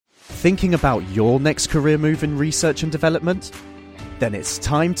thinking about your next career move in research and development? Then it's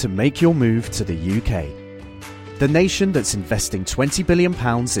time to make your move to the UK. The nation that's investing £20 billion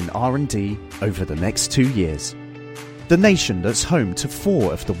in R&D over the next 2 years. The nation that's home to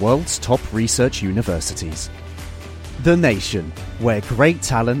 4 of the world's top research universities. The nation where great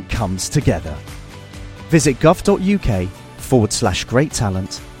talent comes together. Visit gov.uk/great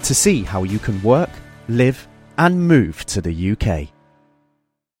talent to see how you can work, live and move to the UK.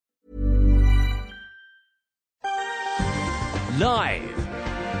 Live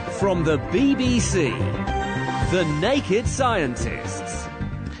from the BBC, The Naked Scientists.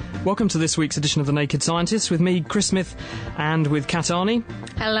 Welcome to this week's edition of The Naked Scientists with me, Chris Smith, and with Kat Arney.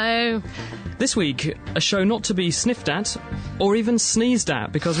 Hello. This week, a show not to be sniffed at or even sneezed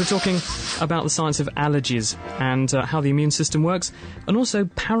at, because we're talking about the science of allergies and how the immune system works, and also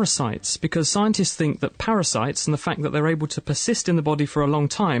parasites, because scientists think that parasites and the fact that they're able to persist in the body for a long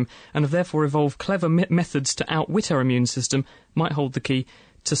time and have therefore evolved clever methods to outwit our immune system might hold the key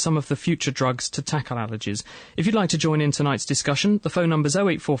to some of the future drugs to tackle allergies. If you'd like to join in tonight's discussion, the phone number's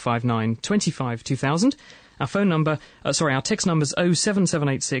 08459 25 2000. Our text number's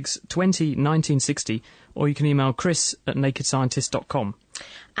 07786 20 1960, or you can email chris@nakedscientist.com.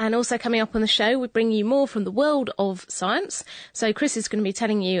 And also coming up on the show, we bring you more from the world of science. So Chris is going to be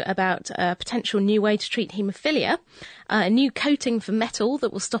telling you about a potential new way to treat haemophilia, a new coating for metal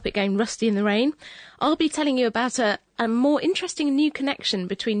that will stop it going rusty in the rain. I'll be telling you about a more interesting new connection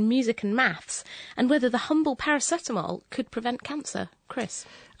between music and maths, and whether the humble paracetamol could prevent cancer. Chris.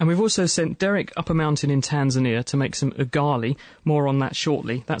 And we've also sent Derek up a mountain in Tanzania to make some ugali. More on that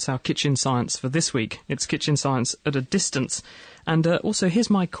shortly. That's our kitchen science for this week. It's kitchen science at a distance. And also, here's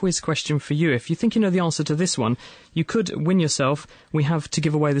my quiz question for you. If you think you know the answer to this one, you could win yourself, we have to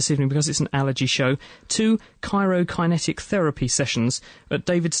give away this evening because it's an allergy show, 2 chirokinetic therapy sessions at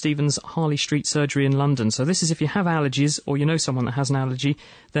David Stevens Harley Street Surgery in London. So this is if you have allergies or you know someone that has an allergy,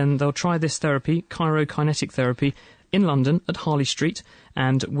 then they'll try this therapy, chirokinetic therapy, in London at Harley Street,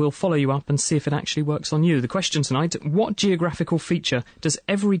 and we'll follow you up and see if it actually works on you. The question tonight, what geographical feature does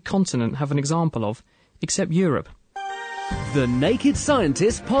every continent have an example of, except Europe? The Naked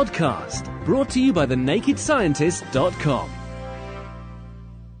Scientists Podcast, brought to you by thenakedscientist.com.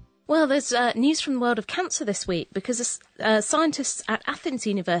 Well, there's news from the world of cancer this week, because scientists at Athens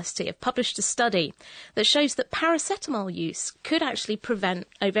University have published a study that shows that paracetamol use could actually prevent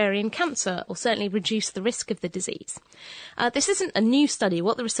ovarian cancer, or certainly reduce the risk of the disease. This isn't a new study.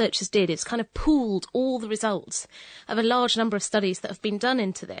 What the researchers did is kind of pooled all the results of a large number of studies that have been done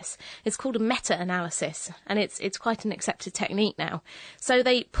into this. It's called a meta-analysis, and it's quite an accepted technique now. So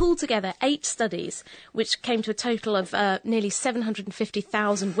they pooled together 8 studies, which came to a total of nearly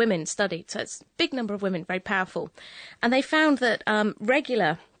 750,000 women studied. So it's a big number of women, very powerful. And they found that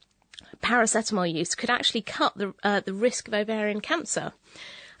regular paracetamol use could actually cut the risk of ovarian cancer.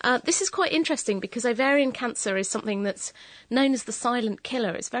 This is quite interesting because ovarian cancer is something that's known as the silent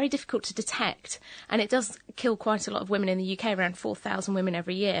killer. It's very difficult to detect, and it does kill quite a lot of women in the UK, around 4,000 women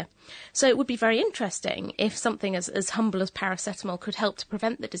every year. So it would be very interesting if something as humble as paracetamol could help to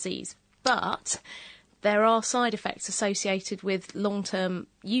prevent the disease. But there are side effects associated with long-term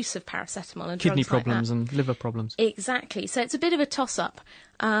use of paracetamol and kidney drugs problems like and liver problems. Exactly. So it's a bit of a toss-up.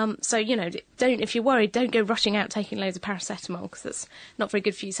 So, if you're worried, don't go rushing out taking loads of paracetamol, because that's not very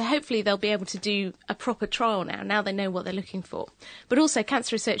good for you. So hopefully they'll be able to do a proper trial now. Now they know what they're looking for. But also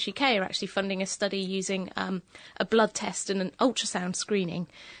Cancer Research UK are actually funding a study using a blood test and an ultrasound screening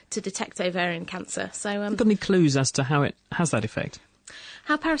to detect ovarian cancer. So, got any clues as to how it has that effect?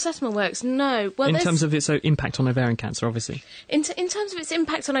 How paracetamol works? No. Well, in terms of its impact on ovarian cancer, obviously. In terms of its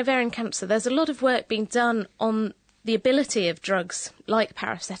impact on ovarian cancer, there's a lot of work being done on the ability of drugs like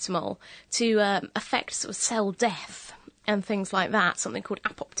paracetamol to affect sort of cell death and things like that, something called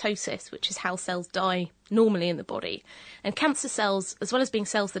apoptosis, which is how cells die normally in the body. And cancer cells, as well as being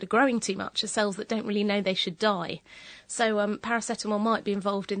cells that are growing too much, are cells that don't really know they should die. So paracetamol might be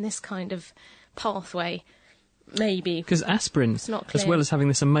involved in this kind of pathway. Maybe. Because aspirin, as well as having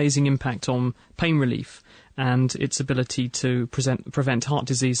this amazing impact on pain relief and its ability to prevent heart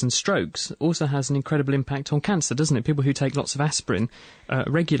disease and strokes, also has an incredible impact on cancer, doesn't it? People who take lots of aspirin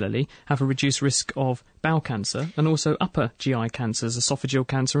regularly have a reduced risk of bowel cancer and also upper GI cancers, esophageal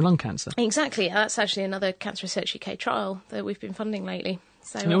cancer and lung cancer. Exactly. That's actually another Cancer Research UK trial that we've been funding lately.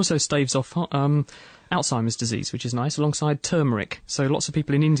 So, and it also staves off Alzheimer's disease, which is nice, alongside turmeric. So lots of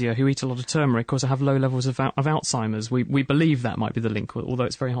people in India who eat a lot of turmeric also have low levels of Alzheimer's. We believe that might be the link, although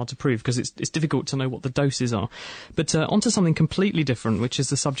it's very hard to prove because it's difficult to know what the doses are. But onto something completely different, which is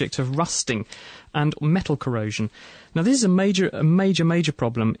the subject of rusting and metal corrosion. Now, this is a major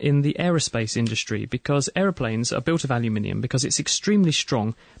problem in the aerospace industry because aeroplanes are built of aluminium because it's extremely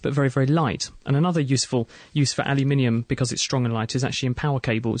strong but very, very light. And another useful use for aluminium because it's strong and light is actually in power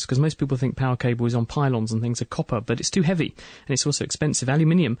cables, because most people think power cables on pylons and things are copper, but it's too heavy and it's also expensive.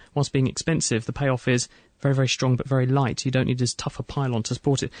 Aluminium, whilst being expensive, the payoff is very, very strong but very light. You don't need as tough a pylon to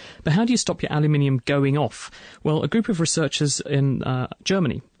support it. But how do you stop your aluminium going off? Well, a group of researchers in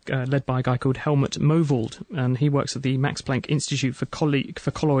Germany, led by a guy called Helmut Mowold, and he works at the Max Planck Institute for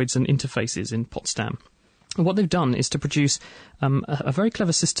Colloids and Interfaces in Potsdam. And what they've done is to produce a very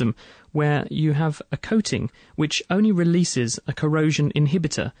clever system where you have a coating which only releases a corrosion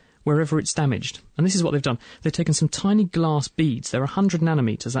inhibitor wherever it's damaged. And this is what they've done. They've taken some tiny glass beads. They're 100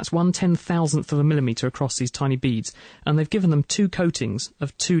 nanometers. That's 1/10,000th of a millimeter across these tiny beads. And they've given them 2 coatings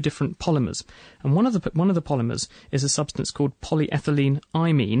of 2 different polymers. And one of the polymers is a substance called polyethylene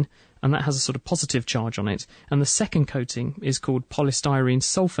imine, and that has a sort of positive charge on it. And the second coating is called polystyrene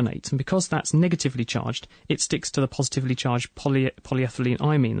sulfonate. And because that's negatively charged, it sticks to the positively charged polyethylene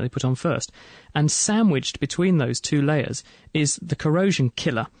imine that they put on first. And sandwiched between those 2 layers is the corrosion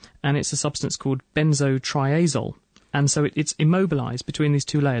killer, and it's a substance called benzotriazole. And so it's immobilized between these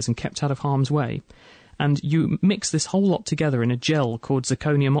 2 layers and kept out of harm's way. And you mix this whole lot together in a gel called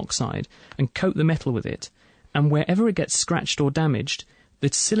zirconium oxide and coat the metal with it. And wherever it gets scratched or damaged, the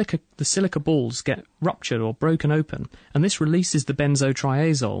silica balls get ruptured or broken open, and this releases the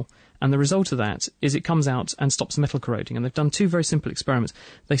benzotriazole, and the result of that is it comes out and stops the metal corroding. And they've done 2 very simple experiments.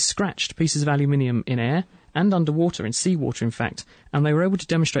 They scratched pieces of aluminium in air and underwater, in seawater in fact, and they were able to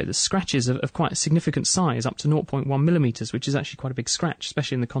demonstrate that scratches of quite a significant size, up to 0.1 millimeters, which is actually quite a big scratch,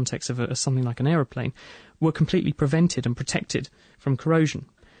 especially in the context of something like an aeroplane, were completely prevented and protected from corrosion.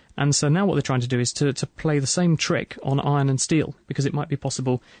 And so now what they're trying to do is to play the same trick on iron and steel, because it might be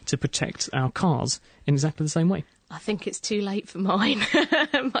possible to protect our cars in exactly the same way. I think it's too late for mine.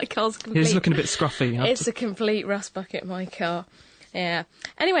 My car's complete. It's looking a bit scruffy. It's a complete rust bucket, my car. Yeah.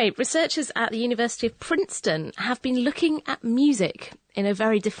 Anyway, researchers at the University of Princeton have been looking at music in a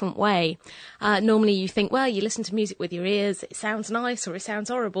very different way. Normally you think, well, you listen to music with your ears, it sounds nice or it sounds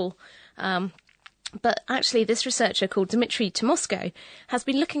horrible. But actually, this researcher called Dmitry Tomosko has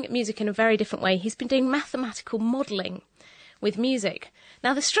been looking at music in a very different way. He's been doing mathematical modelling with music.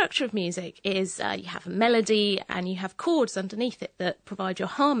 Now, the structure of music is you have a melody and you have chords underneath it that provide your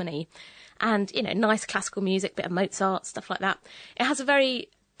harmony. And, nice classical music, bit of Mozart, stuff like that. It has a very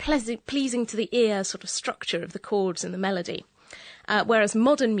pleasing to the ear sort of structure of the chords and the melody. Whereas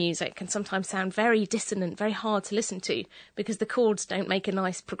modern music can sometimes sound very dissonant, very hard to listen to, because the chords don't make a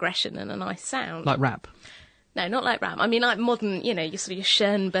nice progression and a nice sound. Like rap? No, not like rap. I mean, like modern, your sort of your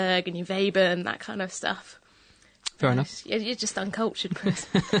Schoenberg and your Weber and that kind of stuff. Fair enough. You're just uncultured, Chris.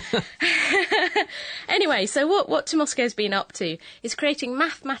 Anyway, so what Tomosko's been up to is creating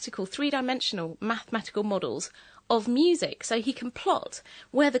three-dimensional mathematical models of music, so he can plot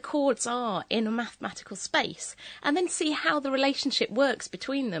where the chords are in a mathematical space and then see how the relationship works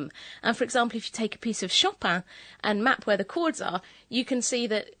between them. And for example, if you take a piece of Chopin and map where the chords are, you can see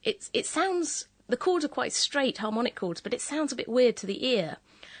that it sounds, the chords are quite straight harmonic chords, but it sounds a bit weird to the ear.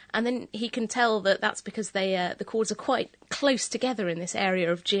 And then he can tell that that's because the chords are quite close together in this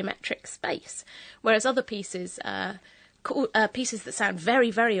area of geometric space, whereas other pieces pieces that sound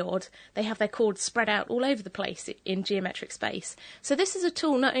very, very odd, they have their chords spread out all over the place in geometric space. So this is a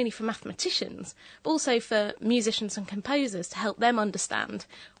tool not only for mathematicians, but also for musicians and composers to help them understand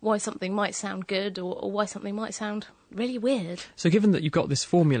why something might sound good or why something might sound really weird. So given that you've got this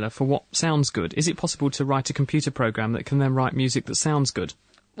formula for what sounds good, is it possible to write a computer program that can then write music that sounds good?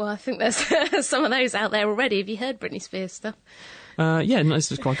 Well, I think there's some of those out there already. Have you heard Britney Spears stuff? Yeah, no,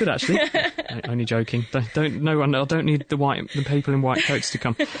 this is quite good actually. Only joking. I don't need the people in white coats to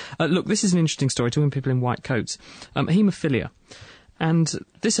come. Look, this is an interesting story. Talking people in white coats, haemophilia, and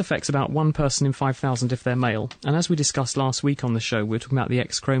this affects about 1 person in 5,000 if they're male. And as we discussed last week on the show, we were talking about the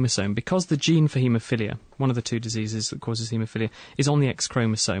X chromosome, because the gene for haemophilia, one of the 2 diseases that causes haemophilia, is on the X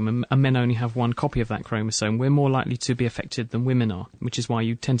chromosome, and men only have 1 copy of that chromosome. We're more likely to be affected than women are, which is why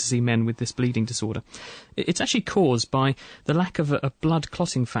you tend to see men with this bleeding disorder. It's actually caused by the lack of a blood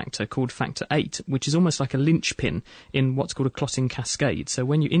clotting factor called factor 8, which is almost like a linchpin in what's called a clotting cascade. So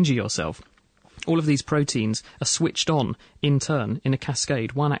when you injure yourself, all of these proteins are switched on in turn in a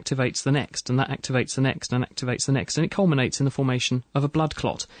cascade. One activates the next, and that activates the next, and activates the next, and it culminates in the formation of a blood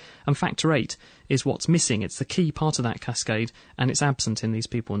clot. And factor VIII is what's missing. It's the key part of that cascade, and it's absent in these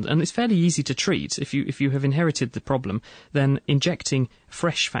people. And it's fairly easy to treat. If you have inherited the problem, then injecting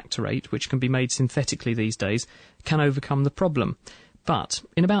fresh factor VIII, which can be made synthetically these days, can overcome the problem. But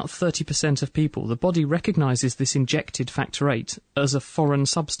in about 30% of people, the body recognises this injected factor VIII as a foreign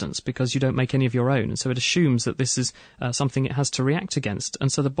substance because you don't make any of your own. And so it assumes that this is something it has to react against.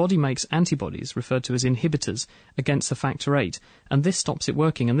 And so the body makes antibodies, referred to as inhibitors, against the factor VIII. And this stops it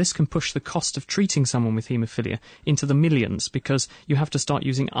working. And this can push the cost of treating someone with haemophilia into the millions because you have to start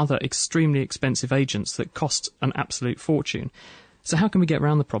using other extremely expensive agents that cost an absolute fortune. So how can we get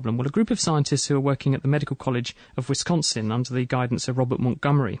around the problem? Well, a group of scientists who are working at the Medical College of Wisconsin under the guidance of Robert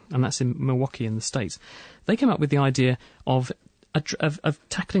Montgomery, and that's in Milwaukee in the States, they came up with the idea of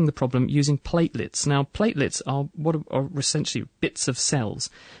tackling the problem using platelets. Now, platelets are what are essentially bits of cells.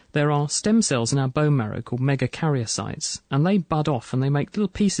 There are stem cells in our bone marrow called megakaryocytes, and they bud off and they make little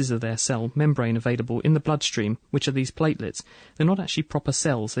pieces of their cell membrane available in the bloodstream, which are these platelets. They're not actually proper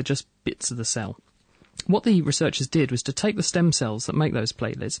cells, they're just bits of the cell. What the researchers did was to take the stem cells that make those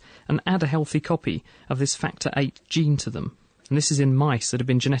platelets and add a healthy copy of this factor VIII gene to them. And this is in mice that have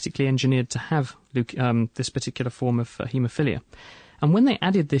been genetically engineered to have this particular form of haemophilia. And when they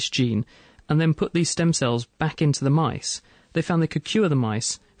added this gene and then put these stem cells back into the mice, they found they could cure the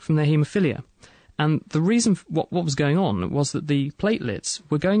mice from their haemophilia. And the reason what was going on was that the platelets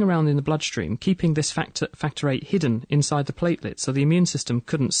were going around in the bloodstream, keeping this factor VIII hidden inside the platelets, so the immune system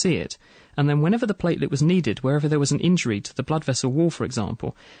couldn't see it. And then whenever the platelet was needed, wherever there was an injury to the blood vessel wall, for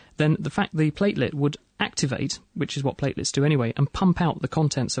example, then the platelet would activate, which is what platelets do anyway, and pump out the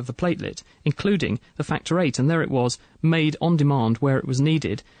contents of the platelet, including the factor VIII. And there it was, made on demand where it was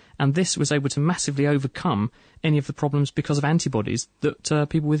needed. And this was able to massively overcome any of the problems because of antibodies that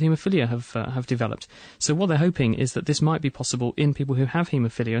people with haemophilia have developed. So what they're hoping is that this might be possible in people who have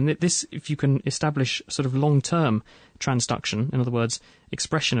haemophilia. And this, if you can establish sort of long-term transduction, in other words,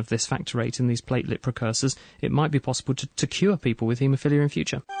 expression of this factor VIII in these platelet precursors, it might be possible to cure people with haemophilia in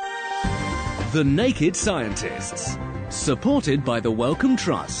future. The Naked Scientists, supported by the Wellcome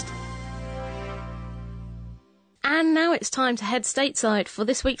Trust. And now it's time to head stateside for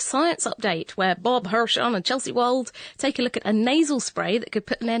this week's Science Update, where Bob Hirshon and Chelsea Wald take a look at a nasal spray that could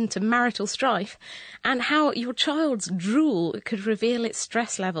put an end to marital strife, and how your child's drool could reveal its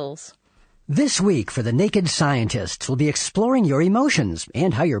stress levels. This week for the Naked Scientists, we'll be exploring your emotions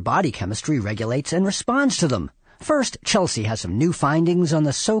and how your body chemistry regulates and responds to them. First, Chelsea has some new findings on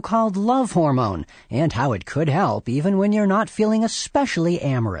the so-called love hormone and how it could help even when you're not feeling especially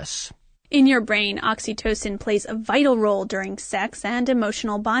amorous. In your brain, oxytocin plays a vital role during sex and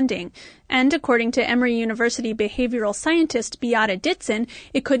emotional bonding. And according to Emory University behavioral scientist Beate Ditzen,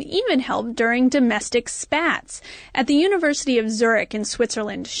 it could even help during domestic spats. At the University of Zurich in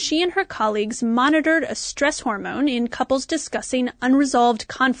Switzerland, she and her colleagues monitored a stress hormone in couples discussing unresolved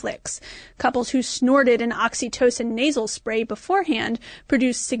conflicts. Couples who snorted an oxytocin nasal spray beforehand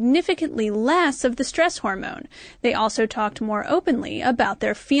produced significantly less of the stress hormone. They also talked more openly about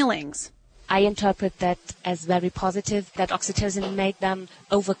their feelings. I interpret that as very positive, that oxytocin made them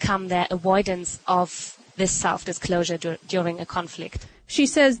overcome their avoidance of this self-disclosure during a conflict. She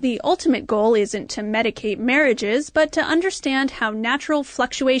says the ultimate goal isn't to medicate marriages, but to understand how natural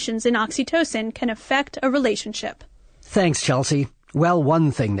fluctuations in oxytocin can affect a relationship. Thanks, Chelsea. Well,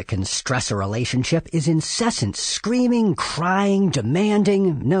 one thing that can stress a relationship is incessant screaming, crying,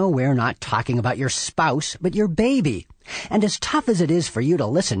 demanding. No, we're not talking about your spouse, but your baby. And as tough as it is for you to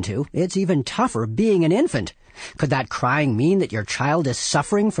listen to, it's even tougher being an infant. Could that crying mean that your child is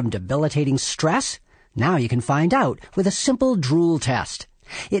suffering from debilitating stress? Now you can find out with a simple drool test.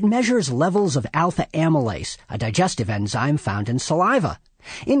 It measures levels of alpha amylase, a digestive enzyme found in saliva.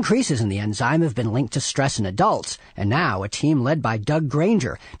 Increases in the enzyme have been linked to stress in adults, and now a team led by Doug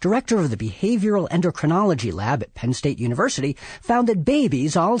Granger, director of the Behavioral Endocrinology Lab at Penn State University, found that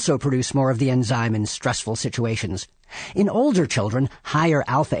babies also produce more of the enzyme in stressful situations. In older children, higher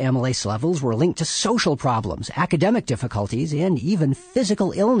alpha amylase levels were linked to social problems, academic difficulties, and even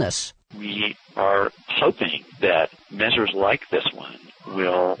physical illness. We are hoping that measures like this one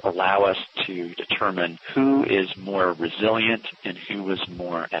will allow us to determine who is more resilient and who is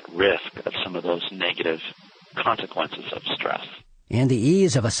more at risk of some of those negative consequences of stress. And the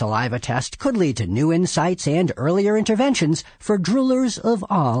ease of a saliva test could lead to new insights and earlier interventions for droolers of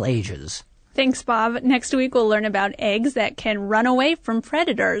all ages. Thanks, Bob. Next week we'll learn about eggs that can run away from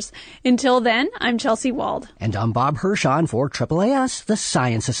predators. Until then, I'm Chelsea Wald. And I'm Bob Hirshon for AAAS, the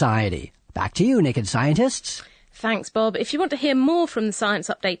Science Society. Back to you, Naked Scientists. Thanks, Bob. If you want to hear more from the Science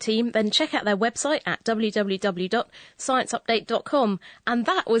Update team, then check out their website at www.scienceupdate.com. And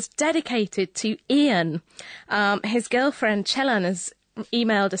that was dedicated to Ian. His girlfriend, Chelan, has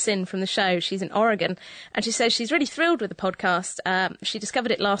emailed us in from the show. She's in Oregon, and she says she's really thrilled with the podcast. She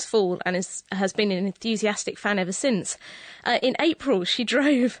discovered it last fall and has been an enthusiastic fan ever since. In April, she's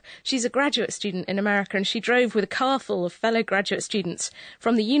a graduate student in America, and she drove with a car full of fellow graduate students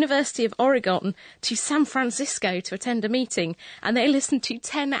from the University of Oregon to San Francisco to attend a meeting, and they listened to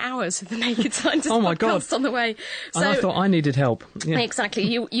 10 hours of the Naked Scientist podcast on the way. So, and I thought I needed help. Yeah. Exactly.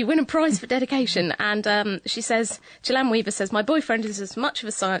 You win a prize for dedication. And she says, Chelan Weaver says, my boyfriend is as much of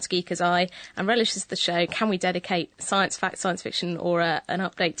a science geek as I and relishes the show. Can we dedicate science fact, science fiction, or an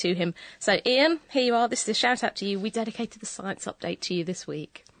update to him? So, Ian, here you are. This is a shout out to you. We dedicated the Science Update to you this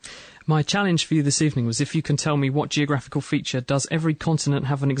week. My challenge for you this evening was if you can tell me what geographical feature does every continent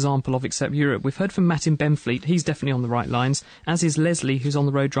have an example of except Europe. We've heard from Matt in Benfleet, he's definitely on the right lines, as is Leslie, who's on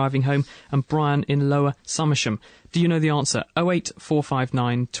the road driving home, and Brian in Lower Somersham. Do you know the answer?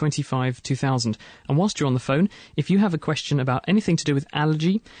 08459 25 2000. And whilst you're on the phone, if you have a question about anything to do with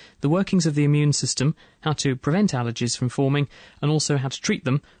allergy, the workings of the immune system, how to prevent allergies from forming, and also how to treat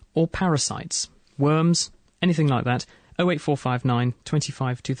them, or parasites, worms, anything like that, 08459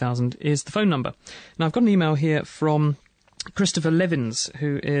 25 2000 is the phone number. Now, I've got an email here from Christopher Levins,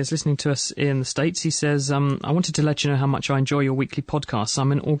 who is listening to us in the States. He says, I wanted to let you know how much I enjoy your weekly podcasts.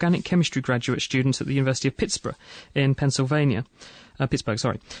 I'm an organic chemistry graduate student at the University of Pittsburgh in Pennsylvania. Pittsburgh,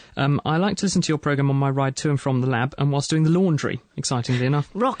 sorry. I like to listen to your programme on my ride to and from the lab and whilst doing the laundry, excitingly enough.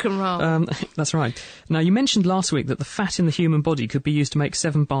 Rock and roll. That's right. Now, you mentioned last week that the fat in the human body could be used to make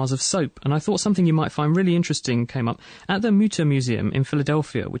 7 bars of soap, and I thought something you might find really interesting came up. At the Mutter Museum in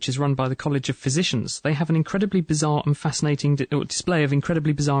Philadelphia, which is run by the College of Physicians, they have an incredibly bizarre and fascinating display of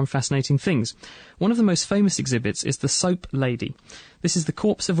incredibly bizarre and fascinating things. One of the most famous exhibits is the Soap Lady. This is the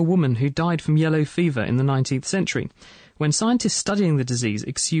corpse of a woman who died from yellow fever in the 19th century. When scientists studying the disease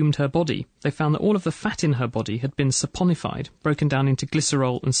exhumed her body, they found that all of the fat in her body had been saponified, broken down into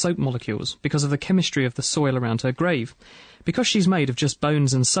glycerol and soap molecules, because of the chemistry of the soil around her grave. Because she's made of just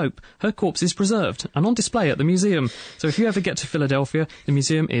bones and soap, her corpse is preserved and on display at the museum. So if you ever get to Philadelphia, the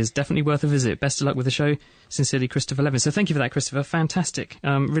museum is definitely worth a visit. Best of luck with the show. Sincerely, Christopher Levin. So thank you for that, Christopher. Fantastic.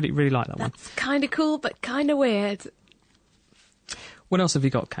 Really, really like that one. That's kind of cool, but kind of weird. What else have you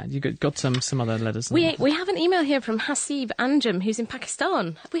got, Kat? You got some other letters. We have an email here from Hasib Anjum, who's in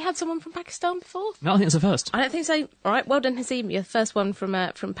Pakistan. Have we had someone from Pakistan before? No, I think it's the first. I don't think so. All right, well done, Hasib. You're the first one from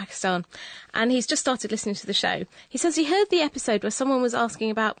Pakistan. And he's just started listening to the show. He says he heard the episode where someone was asking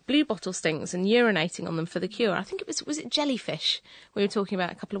about blue bottle stings and urinating on them for the cure. I think was it jellyfish we were talking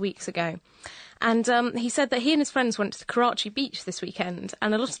about a couple of weeks ago. And he said that he and his friends went to the Karachi beach this weekend,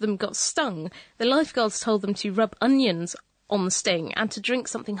 and a lot of them got stung. The lifeguards told them to rub onions on the sting and to drink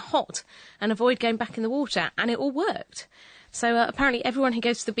something hot and avoid going back in the water, and it all worked. So apparently everyone who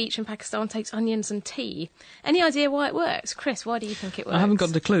goes to the beach in Pakistan takes onions and tea. Any idea why it works? Chris, why do you think it works? I haven't got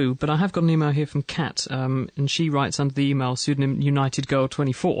the clue, but I have got an email here from Kat, and she writes under the email pseudonym United Girl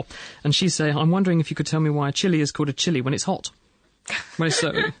 24, and she says, I'm wondering if you could tell me why a chili is called a chili when it's hot. When it's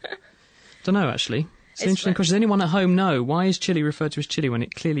so... Don't know, actually. It's an interesting question. Does anyone at home know why is chili referred to as chili when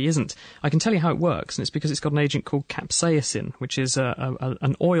it clearly isn't? I can tell you how it works, and it's because it's got an agent called capsaicin, which is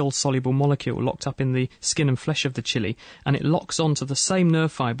an oil-soluble molecule locked up in the skin and flesh of the chili, and it locks onto the same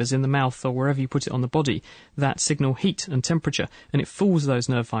nerve fibres in the mouth or wherever you put it on the body that signal heat and temperature, and it fools those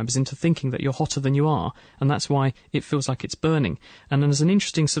nerve fibres into thinking that you're hotter than you are, and that's why it feels like it's burning. And then there's an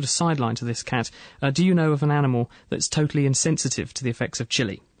interesting sort of sideline to this, Kat. Do you know of an animal that's totally insensitive to the effects of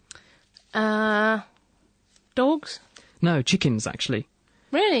chili? Dogs? No, chickens, actually.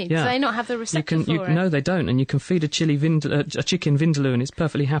 Really? Yeah. Do they not have the receptor for it? No, they don't, and you can feed a chicken vindaloo and it's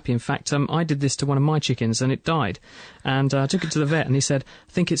perfectly happy. In fact, I did this to one of my chickens and it died. And I took it to the vet and he said,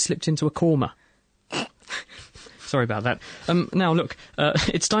 I think it slipped into a coma. Sorry about that. Now, look,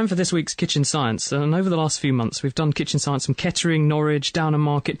 it's time for this week's Kitchen Science. And over the last few months, we've done Kitchen Science from Kettering, Norwich, Downham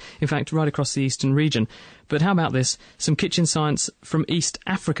Market, in fact, right across the eastern region. But how about this? Some Kitchen Science from East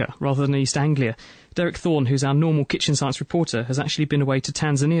Africa rather than East Anglia. Derek Thorne, who's our normal Kitchen Science reporter, has actually been away to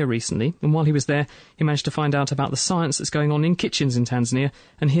Tanzania recently. And while he was there, he managed to find out about the science that's going on in kitchens in Tanzania.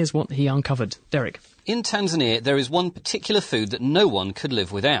 And here's what he uncovered. Derek. In Tanzania, there is one particular food that no one could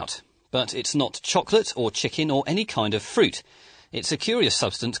live without. But it's not chocolate or chicken or any kind of fruit. It's a curious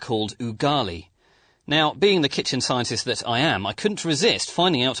substance called ugali. Now, being the kitchen scientist that I am, I couldn't resist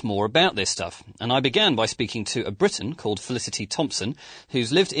finding out more about this stuff. And I began by speaking to a Briton called Felicity Thompson,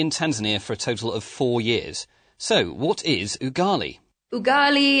 who's lived in Tanzania for a total of 4 years. So, what is ugali?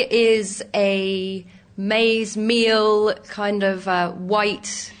 Ugali is a maize meal, kind of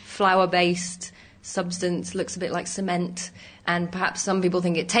white, flour-based substance, looks a bit like cement, and perhaps some people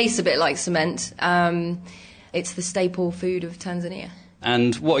think it tastes a bit like cement. It's the staple food of Tanzania.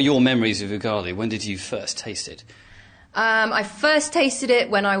 And what are your memories of ugali? When did you first taste it? I first tasted it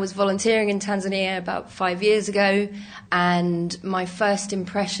when I was volunteering in Tanzania about 5 years ago, and my first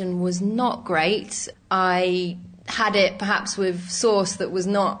impression was not great. I had it perhaps with sauce that was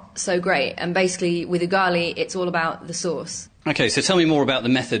not so great, and basically with ugali it's all about the sauce. Okay, so tell me more about the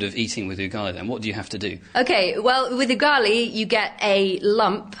method of eating with ugali then. What do you have to do? Okay, well, with ugali you get a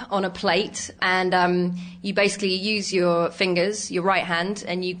lump on a plate, and you basically use your fingers, your right hand,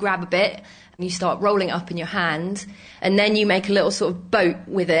 and you grab a bit and you start rolling it up in your hand, and then you make a little sort of boat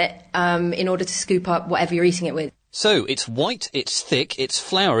with it in order to scoop up whatever you're eating it with. So, it's white, it's thick, it's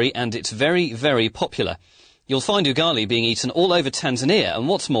floury, and it's very, very popular. You'll find ugali being eaten all over Tanzania, and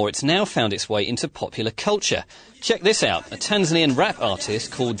what's more, it's now found its way into popular culture. Check this out, a Tanzanian rap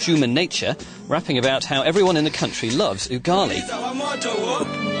artist called Juma Nature rapping about how everyone in the country loves ugali.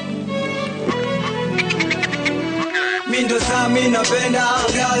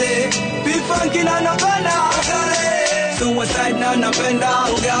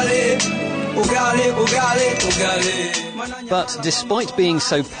 But despite being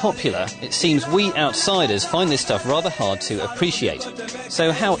so popular, it seems we outsiders find this stuff rather hard to appreciate.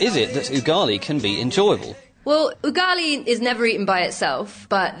 So how is it that ugali can be enjoyable? Well, ugali is never eaten by itself,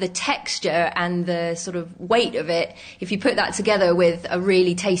 but the texture and the sort of weight of it, if you put that together with a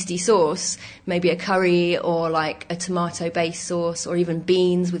really tasty sauce, maybe a curry or like a tomato-based sauce or even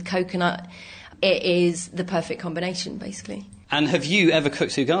beans with coconut, it is the perfect combination, basically. And have you ever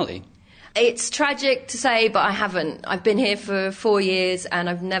cooked ugali? It's tragic to say, but I haven't. I've been here for 4 years and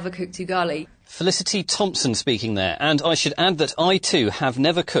I've never cooked ugali. Felicity Thompson speaking there, and I should add that I too have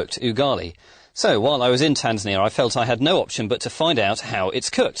never cooked ugali. So while I was in Tanzania, I felt I had no option but to find out how it's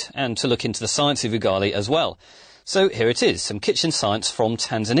cooked, and to look into the science of ugali as well. So here it is, some kitchen science from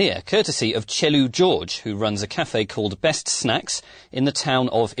Tanzania, courtesy of Chelu George, who runs a cafe called Best Snacks in the town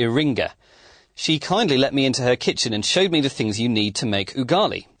of Iringa. She kindly let me into her kitchen and showed me the things you need to make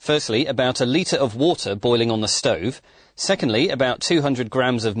ugali. Firstly, about a litre of water boiling on the stove. Secondly, about 200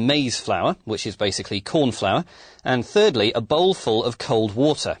 grams of maize flour, which is basically corn flour. And thirdly, a bowl full of cold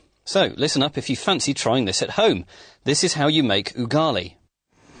water. So, listen up if you fancy trying this at home. This is how you make ugali.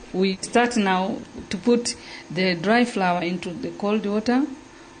 We start now to put the dry flour into the cold water.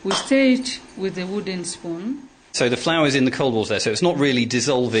 We stir it with a wooden spoon. So the flour is in the cold water there, so it's not really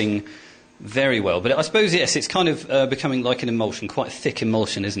dissolving very well, but I suppose, yes, it's kind of becoming like an emulsion, quite a thick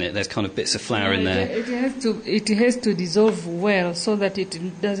emulsion, isn't it? There's kind of bits of flour in there. It has to dissolve well so that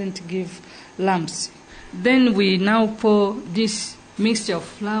it doesn't give lumps. Then we now pour this mixture of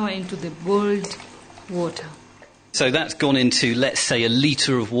flour into the boiled water. So that's gone into, let's say, a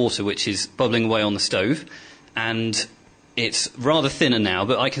litre of water, which is bubbling away on the stove, and it's rather thinner now,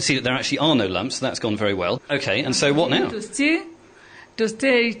 but I can see that there actually are no lumps, so that's gone very well. Okay, and so what now? To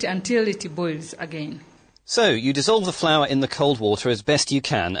stir it until it boils again. So, you dissolve the flour in the cold water as best you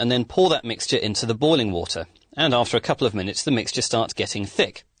can, and then pour that mixture into the boiling water. And after a couple of minutes, the mixture starts getting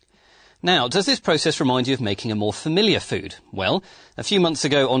thick. Now, does this process remind you of making a more familiar food? Well, a few months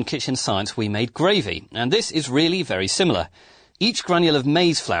ago on Kitchen Science, we made gravy, and this is really very similar. Each granule of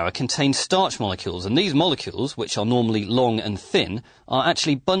maize flour contains starch molecules, and these molecules, which are normally long and thin, are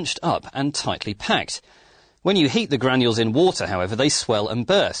actually bunched up and tightly packed. When you heat the granules in water, however, they swell and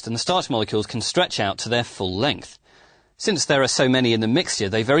burst, and the starch molecules can stretch out to their full length. Since there are so many in the mixture,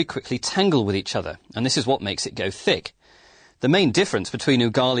 they very quickly tangle with each other, and this is what makes it go thick. The main difference between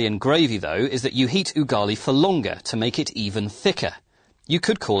ugali and gravy, though, is that you heat ugali for longer to make it even thicker. You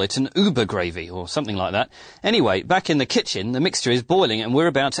could call it an uber gravy, or something like that. Anyway, back in the kitchen, the mixture is boiling, and we're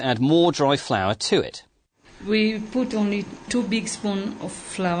about to add more dry flour to it. We put only 2 big spoons of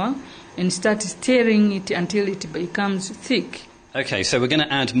flour and start stirring it until it becomes thick. Okay, so we're going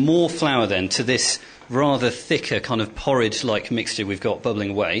to add more flour then to this rather thicker kind of porridge-like mixture we've got bubbling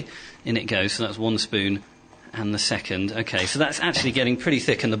away. In it goes, so that's 1 spoon and the second. Okay, so that's actually getting pretty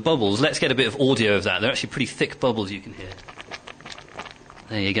thick, and the bubbles, let's get a bit of audio of that. They're actually pretty thick bubbles you can hear.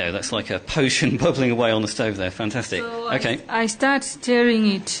 There you go, that's like a potion bubbling away on the stove there. Fantastic. So okay. I start stirring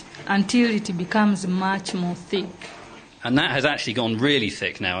it until it becomes much more thick. And that has actually gone really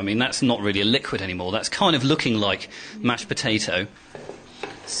thick now. I mean, that's not really a liquid anymore. That's kind of looking like mashed potato.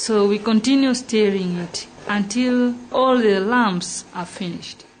 So we continue stirring it until all the lumps are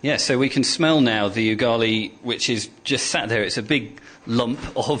finished. Yeah, so we can smell now the ugali, which is just sat there. It's a big lump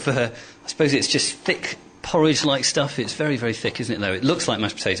of, I suppose it's just thick porridge-like stuff. It's very, very thick, isn't it, though? It looks like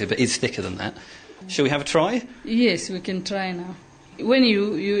mashed potato, but it's thicker than that. Shall we have a try? Yes, we can try now. When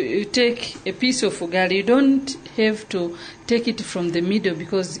you take a piece of ugali, you don't have to take it from the middle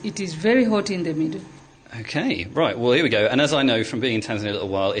because it is very hot in the middle. OK, right, well, here we go. And as I know from being in Tanzania a little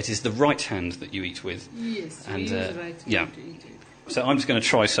while, it is the right hand that you eat with. Yes, and, we use the right yeah. hand to eat it. So I'm just going to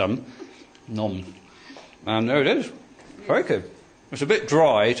try some. Nom. And there it is. Very good. It's a bit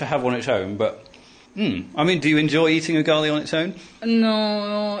dry to have on its own, but... I mean, do you enjoy eating ugali on its own?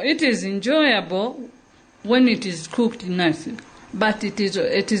 No, it is enjoyable when it is cooked nicely, but it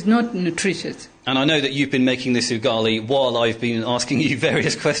is not nutritious. And I know that you've been making this ugali while I've been asking you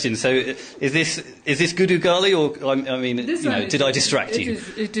various questions. So is this good ugali, or I mean, did I distract you?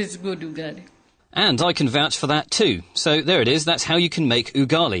 It is good ugali. And I can vouch for that too. So there it is. That's how you can make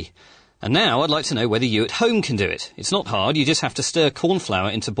ugali. And now I'd like to know whether you at home can do it. It's not hard. You just have to stir corn flour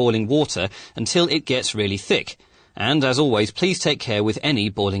into boiling water until it gets really thick. And as always, please take care with any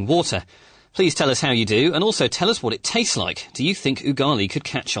boiling water. Please tell us how you do, and also tell us what it tastes like. Do you think ugali could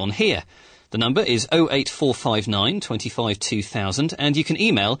catch on here? The number is 08459 25 2000, and you can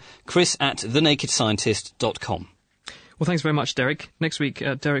email chris@thenakedscientist.com. Well, thanks very much, Derek. Next week,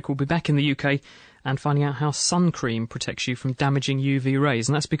 Derek will be back in the UK and finding out how sun cream protects you from damaging UV rays.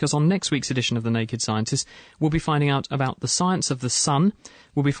 And that's because on next week's edition of The Naked Scientist, we'll be finding out about the science of the sun,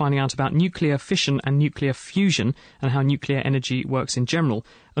 we'll be finding out about nuclear fission and nuclear fusion and how nuclear energy works in general,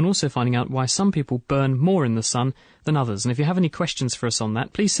 and also finding out why some people burn more in the sun than others. And if you have any questions for us on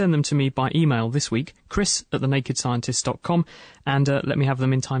that, please send them to me by email this week, chris@thenakedscientist.com, and let me have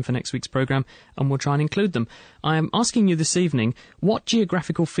them in time for next week's programme, and we'll try and include them. I am asking you this evening, what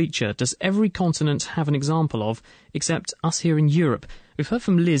geographical feature does every continent have an example of, except us here in Europe? We've heard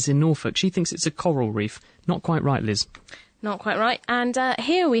from Liz in Norfolk. She thinks it's a coral reef. Not quite right, Liz. Not quite right. And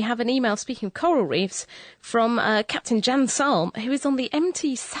here we have an email, speaking of coral reefs, from Captain Jan Salm, who is on the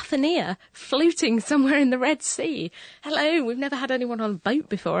MT Sathania, floating somewhere in the Red Sea. Hello, we've never had anyone on a boat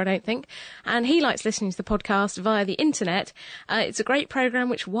before, I don't think. And he likes listening to the podcast via the internet. It's a great programme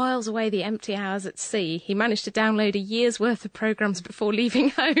which whiles away the empty hours at sea. He managed to download a year's worth of programmes before leaving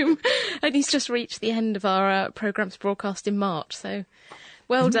home, and he's just reached the end of our programmes broadcast in March, so...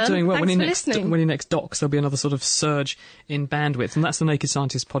 Well done. Doing well. Thanks for listening. When he next docks, there'll be another sort of surge in bandwidth. And that's the Naked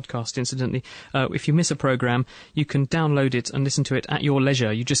Scientist podcast, incidentally. If you miss a programme, you can download it and listen to it at your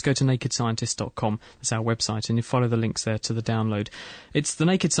leisure. You just go to nakedscientist.com. That's our website, and you follow the links there to the download. It's The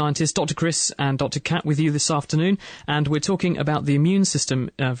Naked Scientist, Dr. Chris and Dr. Kat with you this afternoon. And we're talking about the immune system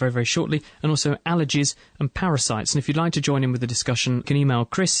very, very shortly, and also allergies and parasites. And if you'd like to join in with the discussion, you can email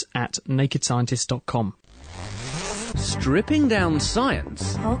chris@nakedscientist.com. Stripping down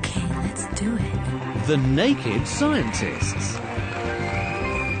science. Okay, let's do it. The Naked Scientists.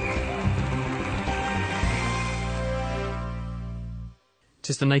 It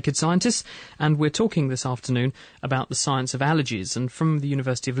is The Naked Scientists, and we're talking this afternoon about the science of allergies. And from the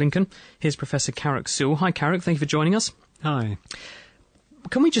University of Lincoln, here's Professor Carrick Sewell. Hi, Carrick. Thank you for joining us. Hi.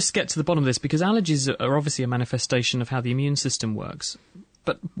 Can we just get to the bottom of this? Because allergies are obviously a manifestation of how the immune system works.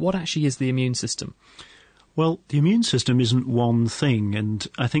 But what actually is the immune system? Well, the immune system isn't one thing, and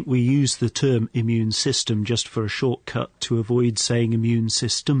I think we use the term immune system just for a shortcut to avoid saying immune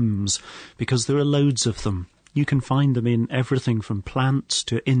systems, because there are loads of them. You can find them in everything from plants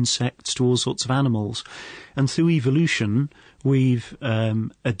to insects to all sorts of animals. And through evolution, we've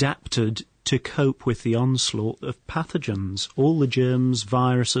adapted to cope with the onslaught of pathogens. All the germs,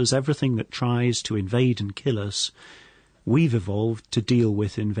 viruses, everything that tries to invade and kill us, we've evolved to deal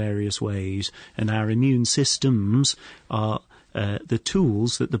with in various ways, and our immune systems are the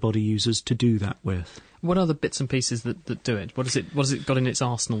tools that the body uses to do that with. What are the bits and pieces that do it? What has it got in its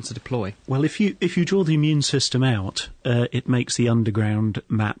arsenal to deploy? Well, if you draw the immune system out, it makes the underground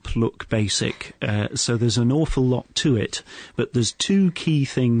map look basic. So there's an awful lot to it, but there's two key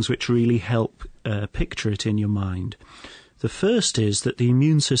things which really help picture it in your mind. The first is that the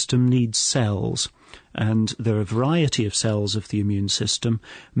immune system needs cells, and there are a variety of cells of the immune system.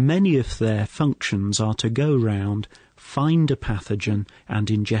 Many of their functions are to go round, find a pathogen, and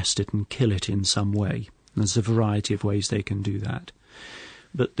ingest it and kill it in some way. There's a variety of ways they can do that.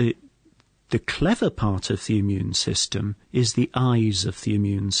 But the clever part of the immune system is the eyes of the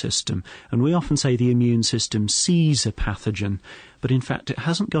immune system. And we often say the immune system sees a pathogen, but in fact it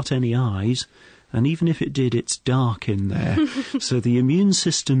hasn't got any eyes. And even if it did, it's dark in there. So the immune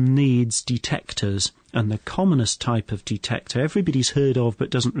system needs detectors, and the commonest type of detector everybody's heard of but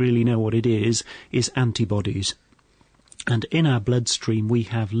doesn't really know what it is antibodies. And in our bloodstream, we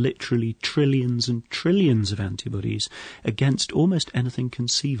have literally trillions and trillions of antibodies against almost anything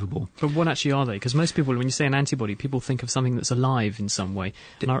conceivable. But what actually are they? Because most people, when you say an antibody, people think of something that's alive in some way.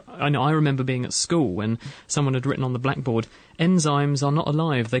 And I know I remember being at school when someone had written on the blackboard, enzymes are not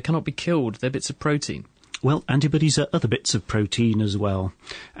alive, they cannot be killed, they're bits of protein. Well, antibodies are other bits of protein as well,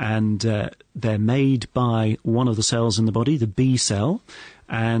 and they're made by one of the cells in the body, the B cell,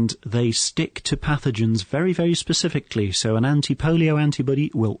 and they stick to pathogens very, very specifically. So an anti-polio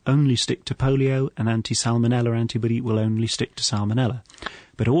antibody will only stick to polio, an anti-salmonella antibody will only stick to salmonella.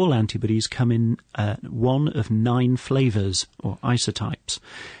 But all antibodies come in one of 9 flavours, or isotypes,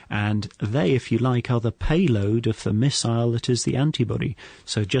 and they, if you like, are the payload of the missile that is the antibody.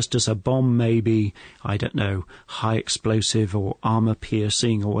 So just as a bomb may be, I don't know, high explosive or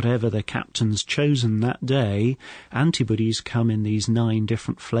armour-piercing or whatever the captain's chosen that day, antibodies come in these 9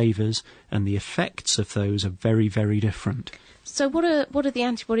 different flavours, and the effects of those are very, very different. So what are the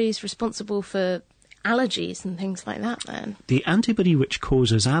antibodies responsible for allergies and things like that then? The antibody which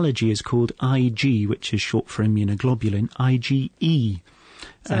causes allergy is called Ig, which is short for immunoglobulin, IgE.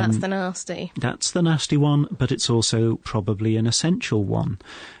 So that's the nasty. That's the nasty one, but it's also probably an essential one.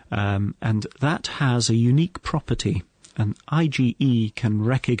 And that has a unique property. And IgE can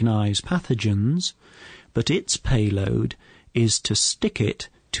recognise pathogens, but its payload is to stick it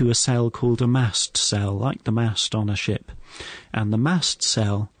to a cell called a mast cell, like the mast on a ship. And the mast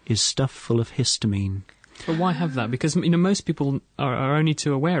cell is stuffed full of histamine. But why have that? Because most people are only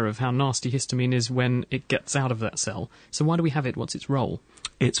too aware of how nasty histamine is when it gets out of that cell. So why do we have it? What's its role?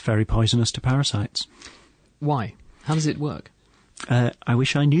 It's very poisonous to parasites. Why? How does it work? I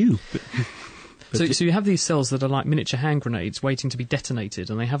wish I knew. So you have these cells that are like miniature hand grenades waiting to be detonated,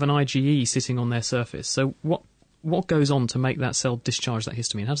 and they have an IgE sitting on their surface. So what goes on to make that cell discharge that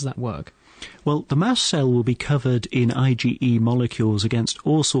histamine? How does that work? Well, the mast cell will be covered in IgE molecules against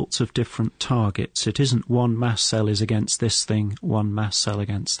all sorts of different targets. It isn't one mast cell is against this thing, one mast cell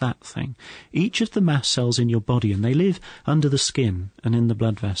against that thing. Each of the mast cells in your body, and they live under the skin and in the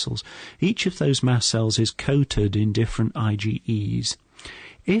blood vessels, each of those mast cells is coated in different IgEs.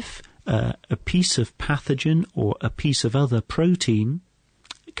 If a piece of pathogen or a piece of other protein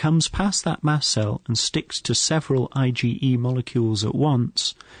comes past that mast cell and sticks to several IgE molecules at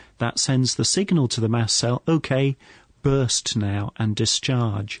once, that sends the signal to the mast cell, OK, burst now and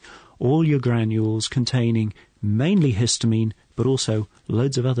discharge all your granules containing mainly histamine, but also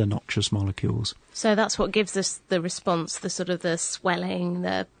loads of other noxious molecules. So that's what gives us the response, the sort of the swelling,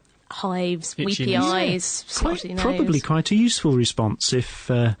 the hives, weepy eyes, snotty nose. Probably quite a useful response.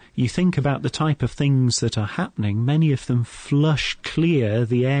 If you think about the type of things that are happening, many of them flush clear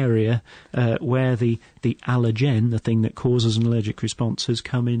the area where the allergen, the thing that causes an allergic response, has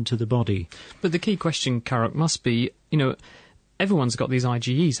come into the body. But the key question, Karok, must be, everyone's got these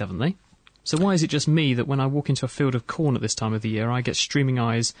IgEs, haven't they? So why is it just me that when I walk into a field of corn at this time of the year, I get streaming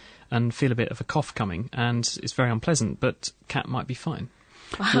eyes and feel a bit of a cough coming, and it's very unpleasant, but Kat might be fine?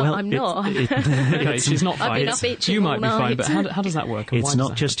 Well, I'm not. Okay, she's not fine. You might be fine, but how does that work? It's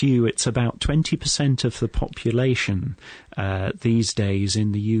not just you. It's about 20% of the population these days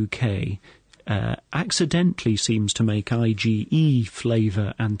in the UK accidentally seems to make IgE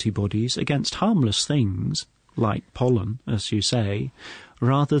flavour antibodies against harmless things, like pollen, as you say,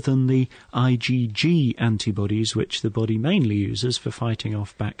 rather than the IgG antibodies, which the body mainly uses for fighting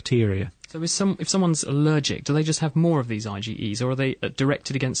off bacteria. So if someone's allergic, do they just have more of these IgEs, or are they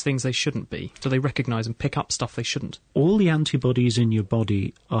directed against things they shouldn't be? Do they recognise and pick up stuff they shouldn't? All the antibodies in your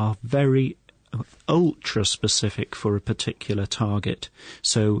body are very ultra-specific for a particular target.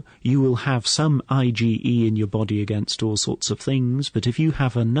 So you will have some IgE in your body against all sorts of things, but if you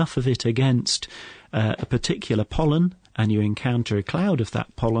have enough of it against a particular pollen, and you encounter a cloud of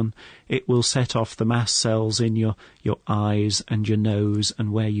that pollen, it will set off the mast cells in your eyes and your nose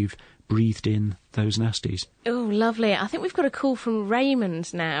and where you've breathed in those nasties. Oh, lovely. I think we've got a call from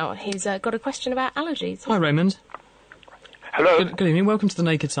Raymond now. He's got a question about allergies. Hi, Raymond. Hello. Good evening. Welcome to The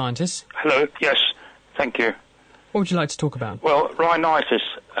Naked Scientist. Hello. Yes, thank you. What would you like to talk about? Well, rhinitis.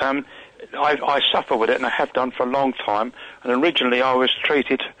 I suffer with it, and I have done for a long time. And originally I was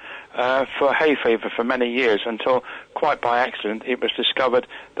treated for hay fever for many years, until quite by accident it was discovered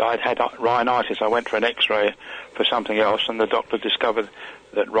that I'd had rhinitis. I went for an x-ray for something else, and the doctor discovered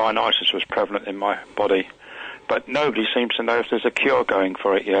that rhinitis was prevalent in my body. But nobody seems to know if there's a cure going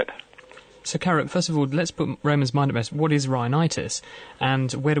for it yet. So, Karok, first of all, let's put Raymond's mind at rest. What is rhinitis,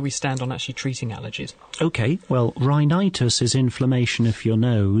 and where do we stand on actually treating allergies? OK, well, rhinitis is inflammation of your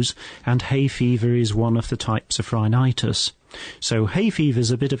nose, and hay fever is one of the types of rhinitis. So hay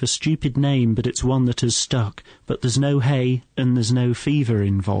fever's a bit of a stupid name, but it's one that has stuck. But there's no hay and there's no fever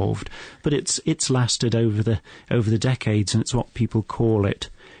involved. But it's lasted over the decades, and it's what people call it.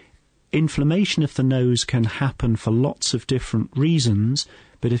 Inflammation of the nose can happen for lots of different reasons,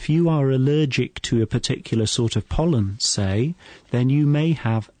 but if you are allergic to a particular sort of pollen, say, then you may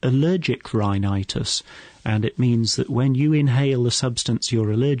have allergic rhinitis, and it means that when you inhale the substance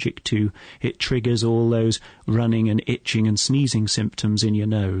you're allergic to, it triggers all those running and itching and sneezing symptoms in your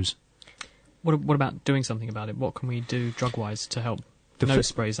nose. What about doing something about it? What can we do drug-wise to help? Nose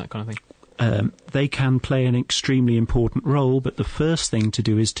sprays, that kind of thing. They can play an extremely important role, but the first thing to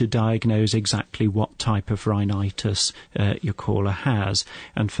do is to diagnose exactly what type of rhinitis your caller has.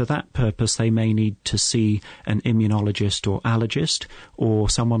 And for that purpose, they may need to see an immunologist or allergist, or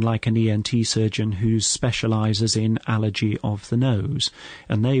someone like an ENT surgeon who specialises in allergy of the nose.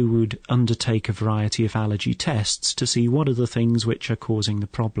 And they would undertake a variety of allergy tests to see what are the things which are causing the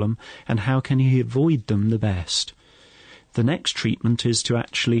problem and how can he avoid them the best. The next treatment is to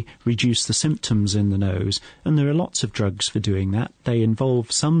actually reduce the symptoms in the nose, and there are lots of drugs for doing that. They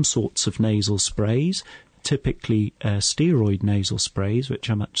involve some sorts of nasal sprays, typically steroid nasal sprays, which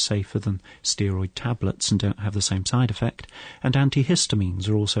are much safer than steroid tablets and don't have the same side effect, and antihistamines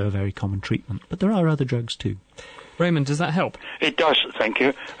are also a very common treatment. But there are other drugs too. Raymond, does that help? It does, thank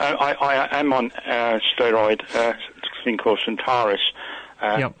you. I am on steroid, thing called Centaurus.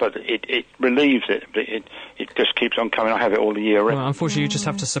 But it relieves it. It just keeps on coming. I have it all the year round. Well, unfortunately, you just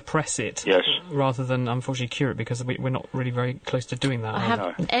have to suppress it, yes, rather than unfortunately cure it, because we're not really very close to doing that. I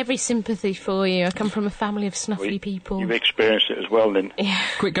have every sympathy for you. I come from a family of snuffly people. You've experienced it as well, then. Yeah.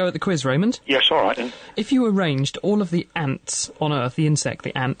 Quick go at the quiz, Raymond. Yes, all right then. If you arranged all of the ants on Earth, the insect,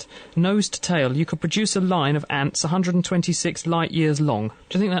 the ant, nose to tail, you could produce a line of ants 126 light years long.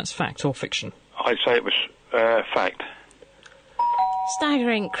 Do you think that's fact or fiction? I'd say it was fact.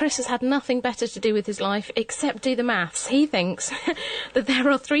 Staggering. Chris has had nothing better to do with his life except do the maths. He thinks that there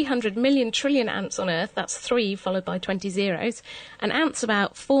are 300 million trillion ants on Earth. That's 3 followed by 20 zeros. An ant's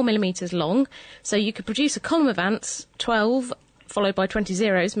about 4 millimetres long, so you could produce a column of ants 12 followed by 20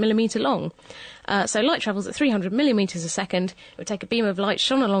 zeros millimetre long. So light travels at 300 millimetres a second. It would take a beam of light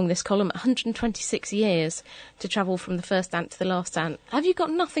shone along this column 126 years to travel from the first ant to the last ant. Have you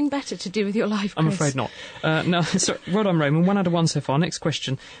got nothing better to do with your life, Chris? I'm afraid not. No, so, well done, Raymond. 1 out of 1 so far. Next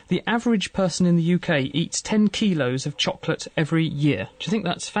question. The average person in the UK eats 10 kilos of chocolate every year. Do you think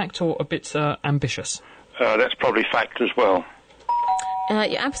that's fact or a bit ambitious? That's probably fact as well.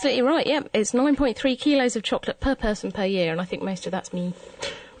 You're absolutely right, yeah. It's 9.3 kilos of chocolate per person per year, and I think most of that's me.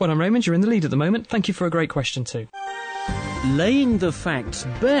 Well done, Raymond. You're in the lead at the moment. Thank you for a great question too. Laying the facts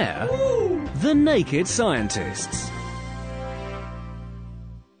bare, the Naked Scientists.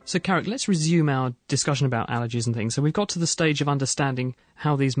 So, Carrick, let's resume our discussion about allergies and things. So we've got to the stage of understanding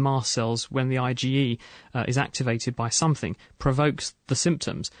how these mast cells, when the IgE is activated by something, provokes the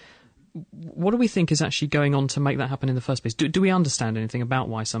symptoms. What do we think is actually going on to make that happen in the first place? Do we understand anything about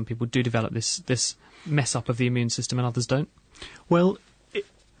why some people do develop this mess-up of the immune system and others don't? Well,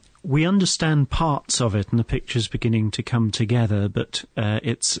 we understand parts of it, and the picture's beginning to come together, but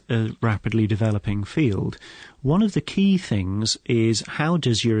it's a rapidly developing field. One of the key things is, how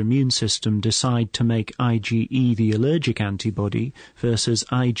does your immune system decide to make IgE the allergic antibody versus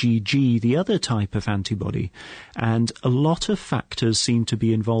IgG the other type of antibody? And a lot of factors seem to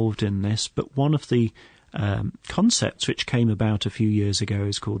be involved in this, but one of the concepts which came about a few years ago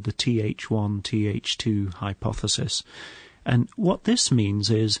is called the Th1-Th2 hypothesis. And what this means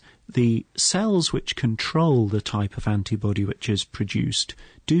is the cells which control the type of antibody which is produced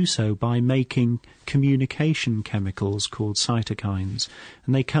do so by making communication chemicals called cytokines.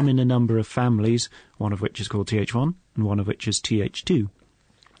 And they come in a number of families, one of which is called Th1 and one of which is Th2.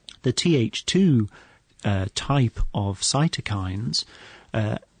 The Th2 type of cytokines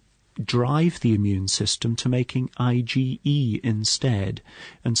drive the immune system to making IgE instead.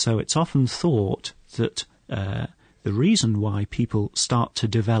 And so it's often thought that the reason why people start to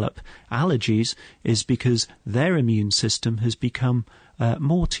develop allergies is because their immune system has become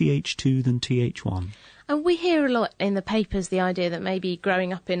more Th2 than Th1. And we hear a lot in the papers the idea that maybe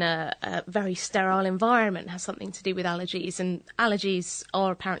growing up in a very sterile environment has something to do with allergies, and allergies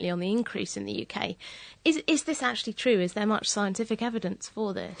are apparently on the increase in the UK. Is this actually true? Is there much scientific evidence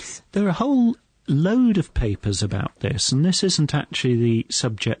for this? There are a whole load of papers about this, and this isn't actually the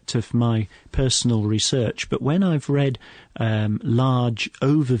subject of my personal research, but when I've read large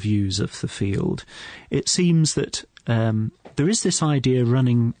overviews of the field, it seems that there is this idea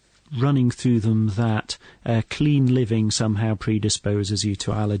running running through them that clean living somehow predisposes you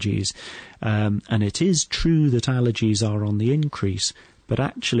to allergies. And it is true that allergies are on the increase, but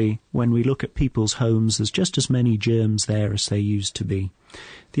actually, when we look at people's homes, there's just as many germs there as there used to be.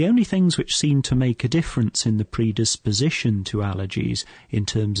 The only things which seem to make a difference in the predisposition to allergies in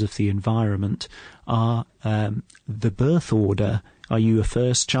terms of the environment are the birth order. Are you a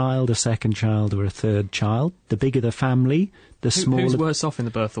first child, a second child, or a third child? The bigger the family, the smaller... Who's worse off in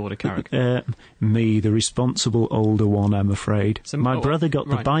the birth order, Carrick? Me, the responsible older one, I'm afraid. So, my brother got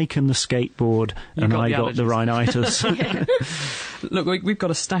the bike and the skateboard, and I got the rhinitis. Look, we've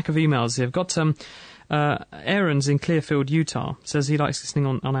got a stack of emails here. I've got... Aaron's in Clearfield, Utah, says he likes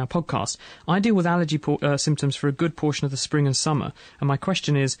listening on our podcast. I deal with allergy symptoms for a good portion of the spring and summer, and my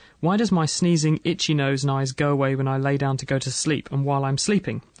question is, why does my sneezing, itchy nose and eyes go away when I lay down to go to sleep and while I'm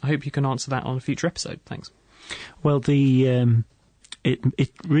sleeping? I hope you can answer that on a future episode. Thanks. Well,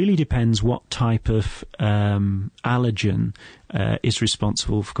 it really depends what type of allergen is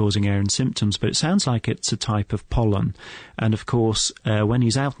responsible for causing Aaron's symptoms, but it sounds like it's a type of pollen. And of course, when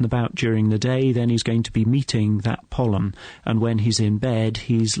he's out and about during the day, then he's going to be meeting that pollen. And when he's in bed,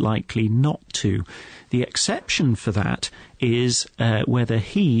 he's likely not to. The exception for that is whether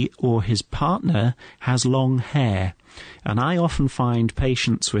he or his partner has long hair. And I often find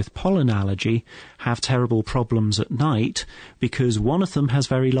patients with pollen allergy have terrible problems at night because one of them has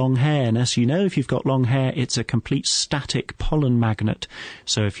very long hair. And as you know, if you've got long hair, it's a complete static pollen magnet.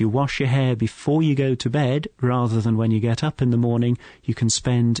 So if you wash your hair before you go to bed, rather than when you get up in the morning, you can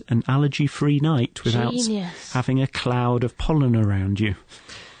spend an allergy-free night without having a cloud of pollen around you.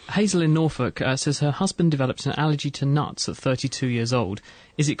 Hazel in Norfolk says her husband developed an allergy to nuts at 32 years old.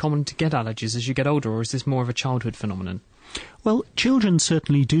 Is it common to get allergies as you get older, or is this more of a childhood phenomenon? Well, children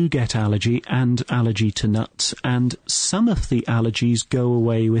certainly do get allergy and allergy to nuts, and some of the allergies go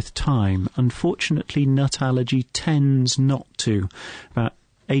away with time. Unfortunately, nut allergy tends not to. About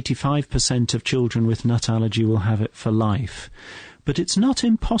 85% of children with nut allergy will have it for life. But it's not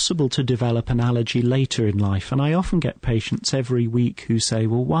impossible to develop an allergy later in life, and I often get patients every week who say,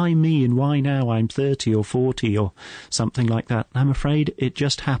 well, why me and why now? I'm 30 or 40 or something like that. I'm afraid it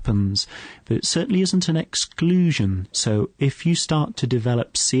just happens, but it certainly isn't an exclusion. So if you start to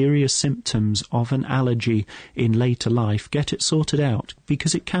develop serious symptoms of an allergy in later life, get it sorted out,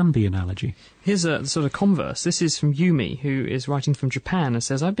 because it can be an allergy. Here's a sort of converse. This is from Yumi, who is writing from Japan and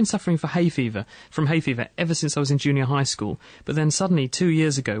says, I've been suffering from hay fever ever since I was in junior high school, but then suddenly 2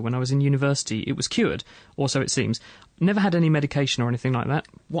 years ago when I was in university it was cured, or so it seems. Never had any medication or anything like that.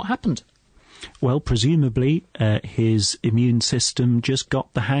 What happened? Well, presumably his immune system just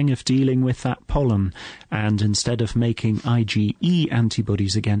got the hang of dealing with that pollen, and instead of making IgE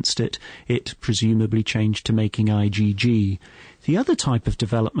antibodies against it, it presumably changed to making IgG. The other type of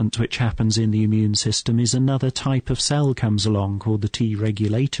development which happens in the immune system is another type of cell comes along called the T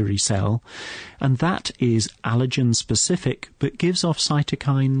regulatory cell, and that is allergen-specific but gives off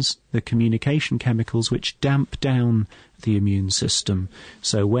cytokines, the communication chemicals which damp down the immune system.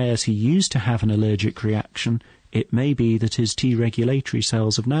 So whereas he used to have an allergic reaction, it may be that his T regulatory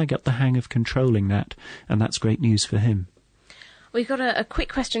cells have now got the hang of controlling that, and that's great news for him. We've got a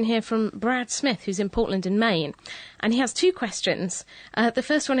quick question here from Brad Smith, who's in Portland in Maine, and he has two questions. The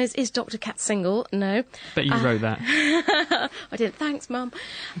first one is Dr. Cat single? No. Bet you wrote that. I didn't. Thanks, Mum.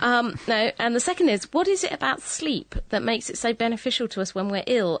 No. And the second is, what is it about sleep that makes it so beneficial to us when we're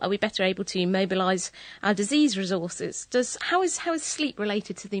ill? Are we better able to mobilise our disease resources? How is sleep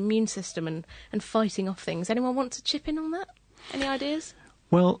related to the immune system and fighting off things? Anyone want to chip in on that? Any ideas?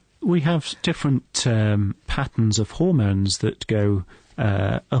 Well, we have different patterns of hormones that go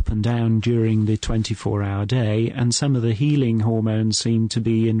up and down during the 24-hour day, and some of the healing hormones seem to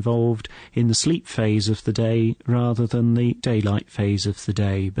be involved in the sleep phase of the day rather than the daylight phase of the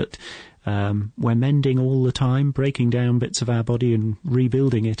day. But we're mending all the time, breaking down bits of our body and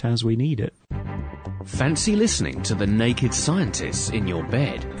rebuilding it as we need it. Fancy listening to The Naked Scientists in your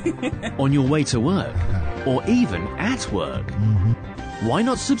bed, on your way to work, or even at work? Mm-hmm. Why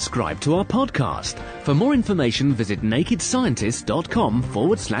not subscribe to our podcast? For more information, visit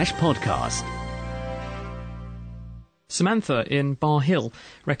nakedscientist.com/podcast. Samantha in Bar Hill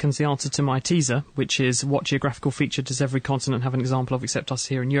reckons the answer to my teaser, which is what geographical feature does every continent have an example of except us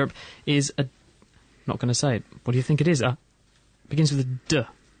here in Europe, is a... not going to say it. What do you think it is? Begins with a D.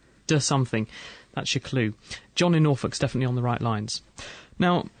 D something. That's your clue. John in Norfolk's definitely on the right lines.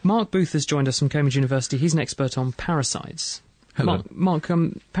 Now, Mark Booth has joined us from Cambridge University. He's an expert on parasites. Hello. Mark,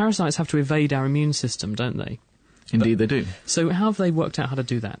 parasites have to evade our immune system, don't they? Indeed they do. So how have they worked out how to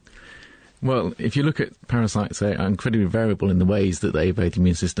do that? Well, if you look at parasites, they are incredibly variable in the ways that they evade the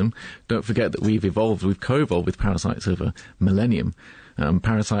immune system. Don't forget that we've co-evolved with parasites over millennium.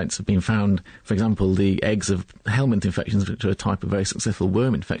 Parasites have been found, for example, the eggs of helminth infections, which are a type of very successful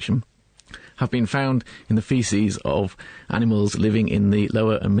worm infection, have been found in the feces of animals living in the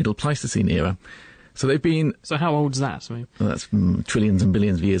lower and middle Pleistocene era. So they've been... So how old's that? Well, that's trillions and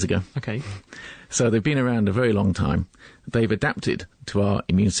billions of years ago. Okay. So they've been around a very long time. They've adapted to our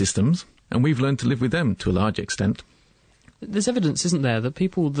immune systems, and we've learned to live with them to a large extent. There's evidence, isn't there, that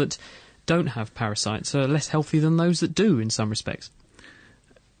people that don't have parasites are less healthy than those that do in some respects?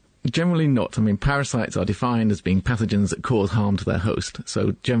 Generally not. I mean, parasites are defined as being pathogens that cause harm to their host.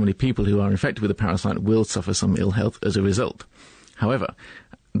 So generally people who are infected with a parasite will suffer some ill health as a result. However,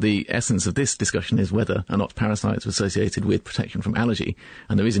 the essence of this discussion is whether or not parasites are associated with protection from allergy,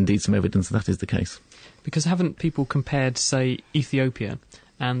 and there is indeed some evidence that is the case. Because haven't people compared, say, Ethiopia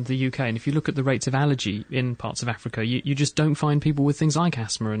and the UK, and if you look at the rates of allergy in parts of Africa, you just don't find people with things like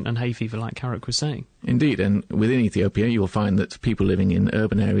asthma and hay fever, like Carrick was saying. Indeed, and within Ethiopia you will find that people living in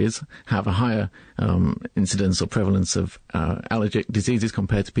urban areas have a higher incidence or prevalence of allergic diseases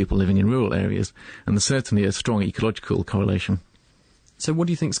compared to people living in rural areas, and there's certainly a strong ecological correlation. So what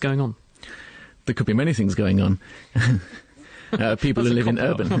do you think's going on? There could be many things going on. People who live in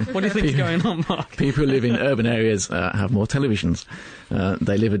urban... What do you think's going on, Mark? People who live in urban areas have more televisions.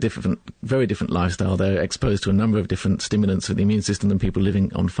 They live a very different lifestyle. They're exposed to a number of different stimulants for the immune system than people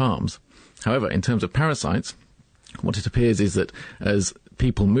living on farms. However, in terms of parasites, what it appears is that as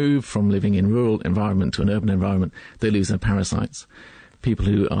people move from living in rural environment to an urban environment, they lose their parasites. People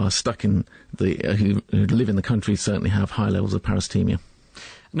who are stuck in who live in the country certainly have high levels of parasitemia.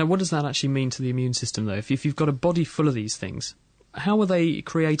 Now, what does that actually mean to the immune system, though? If you've got a body full of these things, how are they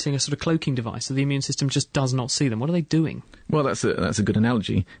creating a sort of cloaking device so the immune system just does not see them? What are they doing? Well, that's a good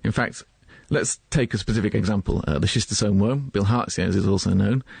analogy. In fact, let's take a specific example. The schistosome worm, bilharzia as is also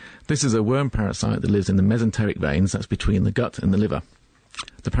known. This is a worm parasite that lives in the mesenteric veins, that's between the gut and the liver.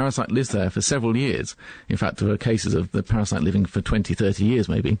 The parasite lives there for several years. In fact, there are cases of the parasite living for 20, 30 years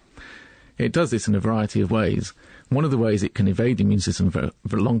maybe. It does this in a variety of ways. One of the ways it can evade the immune system for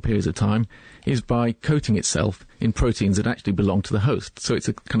long periods of time is by coating itself in proteins that actually belong to the host. So it's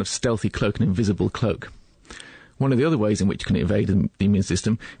a kind of stealthy cloak, an invisible cloak. One of the other ways in which it can evade the immune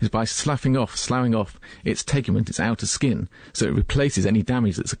system is by sloughing off its tegument, its outer skin, so it replaces any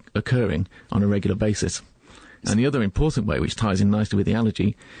damage that's occurring on a regular basis. And the other important way, which ties in nicely with the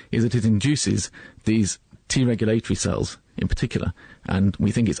allergy, is that it induces these T-regulatory cells in particular, and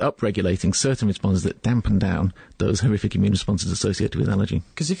we think it's upregulating certain responses that dampen down those horrific immune responses associated with allergy.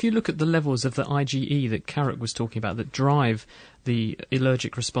 Because if you look at the levels of the IgE that Carrick was talking about that drive the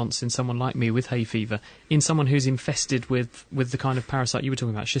allergic response in someone like me with hay fever, in someone who's infested with the kind of parasite you were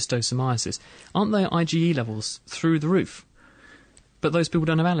talking about, schistosomiasis, aren't their IgE levels through the roof? But those people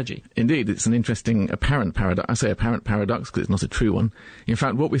don't have allergy. Indeed, it's an interesting apparent paradox. I say apparent paradox because it's not a true one. In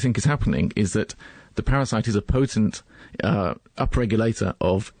fact, what we think is happening is that the parasite is a potent upregulator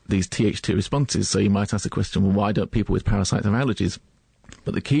of these Th2 responses. So you might ask the question, well, why don't people with parasites have allergies?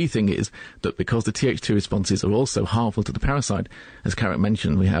 But the key thing is that because the Th2 responses are also harmful to the parasite, as Carrick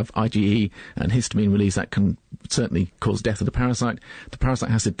mentioned, we have IgE and histamine release that can certainly cause death of the parasite. The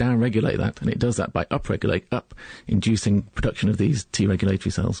parasite has to downregulate that, and it does that by inducing production of these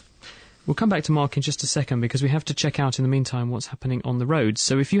T-regulatory cells. We'll come back to Mark in just a second because we have to check out in the meantime what's happening on the roads.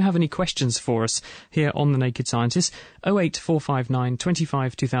 So if you have any questions for us here on The Naked Scientist, 08459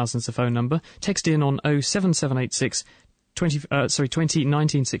 25 2000 is the phone number. Text in on 07786 20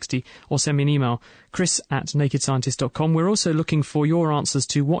 1960 or send me an email, chris@nakedscientist.com. We're also looking for your answers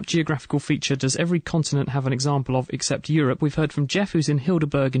to what geographical feature does every continent have an example of except Europe. We've heard from Jeff, who's in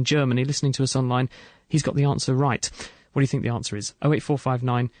Hildeberg in Germany, listening to us online. He's got the answer right. What do you think the answer is?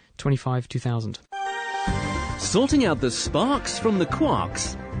 08459 25 2000. Sorting out the sparks from the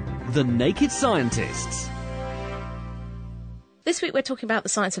quarks. The Naked Scientists. This week we're talking about the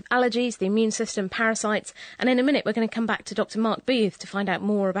science of allergies, the immune system, parasites, and in a minute we're going to come back to Dr. Mark Booth to find out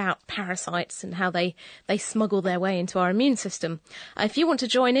more about parasites and how they smuggle their way into our immune system. If you want to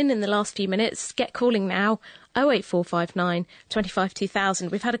join in the last few minutes, get calling now, 08459 25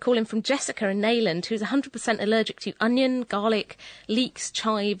 2000. We've had a call in from Jessica in Nayland, who's 100% allergic to onion, garlic, leeks,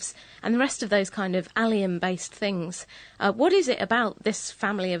 chives, and the rest of those kind of allium-based things. What is it about this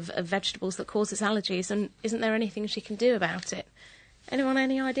family of vegetables that causes allergies, and isn't there anything she can do about it? Anyone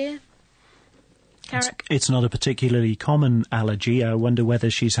any idea? Carrick? It's not a particularly common allergy. I wonder whether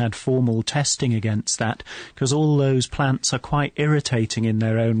she's had formal testing against that, because all those plants are quite irritating in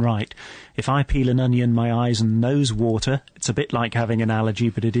their own right. If I peel an onion, my eyes and nose water. It's a bit like having an allergy,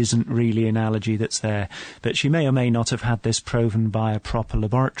 but it isn't really an allergy that's there. But she may or may not have had this proven by a proper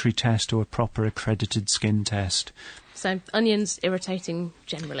laboratory test or a proper accredited skin test. So, onions irritating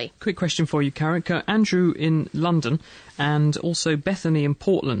generally. Quick question for you, Carrick. Andrew in London and also Bethany in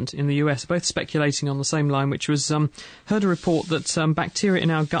Portland in the US, both speculating on the same line, which was heard a report that bacteria in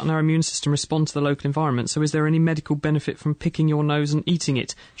our gut and our immune system respond to the local environment. So is there any medical benefit from picking your nose and eating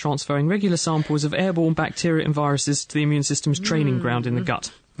it, transferring regular samples of airborne bacteria and viruses to the immune system's training ground in the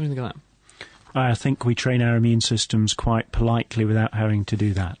gut? What do you think of that? I think we train our immune systems quite politely without having to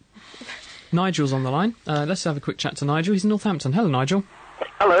do that. Nigel's on the line. Let's have a quick chat to Nigel. He's in Northampton. Hello, Nigel.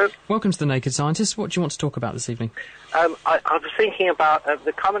 Hello. Welcome to The Naked Scientist. What do you want to talk about this evening? I was thinking about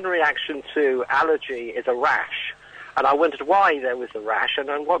the common reaction to allergy is a rash, and I wondered why there was a rash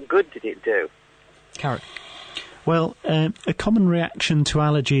and what good did it do? Carrot. Well, a common reaction to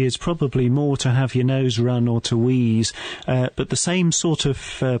allergy is probably more to have your nose run or to wheeze, but the same sort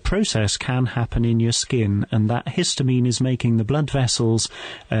of process can happen in your skin, and that histamine is making the blood vessels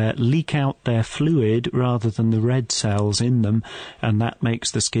leak out their fluid rather than the red cells in them, and that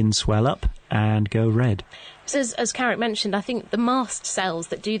makes the skin swell up and go red. So as Carrick mentioned, I think the mast cells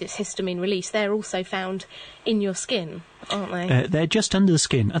that do this histamine release, they're also found in your skin, aren't they? They're just under the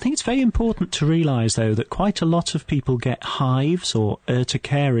skin. I think it's very important to realise, though, that quite a lot of people get hives or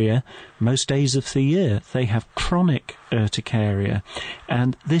urticaria most days of the year. They have chronic urticaria,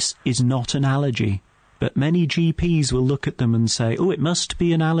 and this is not an allergy. But many GPs will look at them and say, oh, it must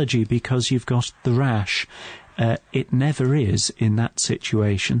be an allergy because you've got the rash. It never is in that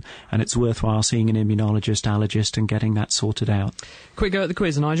situation, and it's worthwhile seeing an immunologist, allergist, and getting that sorted out. Quick go at the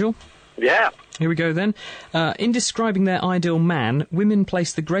quiz, Nigel. Yeah. Here we go then. In describing their ideal man, women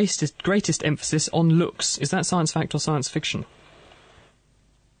place the greatest emphasis on looks. Is that science fact or science fiction?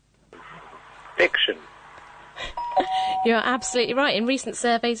 Fiction. You're absolutely right. In recent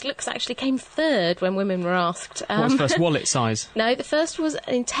surveys, looks actually came third when women were asked. What was first, wallet size? No, the first was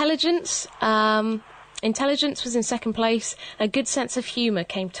intelligence. Intelligence was in second place. A good sense of humour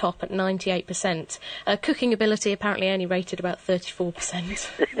came top at 98%. Cooking ability apparently only rated about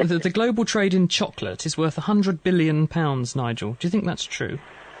 34%. The global trade in chocolate is worth £100 billion, Nigel. Do you think that's true?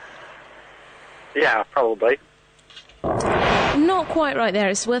 Yeah, probably. Not quite right there.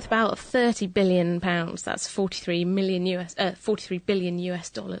 It's worth about £30 billion. That's 43 billion US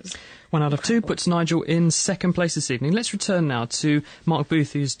dollars. 1 out of 2 puts Nigel in second place this evening. Let's return now to Mark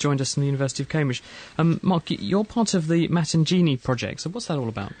Booth, who's joined us from the University of Cambridge. Mark, you're part of the Matt and Jeannie project, so what's that all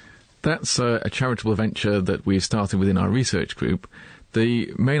about? That's a charitable venture that we've started within our research group.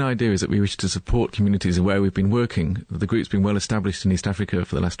 The main idea is that we wish to support communities where we've been working. The group's been well established in East Africa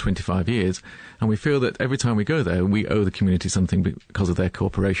for the last 25 years, and we feel that every time we go there, we owe the community something because of their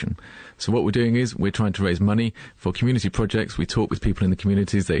cooperation. So what we're doing is we're trying to raise money for community projects. We talk with people in the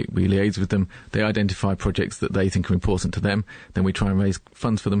communities, we liaise with them, they identify projects that they think are important to them, then we try and raise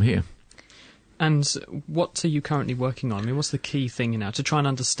funds for them here. And what are you currently working on? I mean, what's the key thing now to try and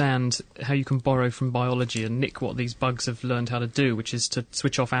understand how you can borrow from biology and nick what these bugs have learned how to do, which is to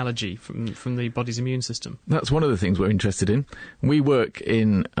switch off allergy from the body's immune system? That's one of the things we're interested in. We work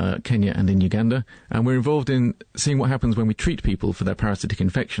in Kenya and in Uganda, and we're involved in seeing what happens when we treat people for their parasitic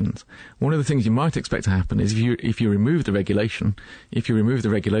infections. One of the things you might expect to happen is if you remove the regulation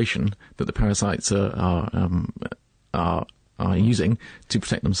that the parasites are using to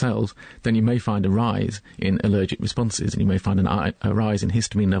protect themselves, then you may find a rise in allergic responses, and you may find a rise in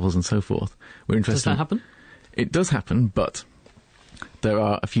histamine levels and so forth. We're interested. Does that happen? It does happen, but there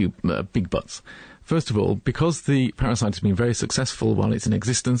are a few big buts. First of all, because the parasite has been very successful while it's in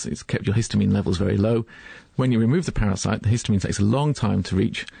existence, it's kept your histamine levels very low. When you remove the parasite, the histamine takes a long time to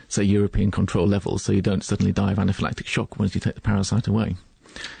reach, say, European control levels, so you don't suddenly die of anaphylactic shock once you take the parasite away.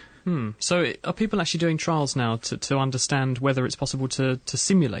 So are people actually doing trials now to understand whether it's possible to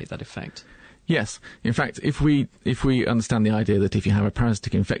simulate that effect? Yes. In fact, if we understand the idea that if you have a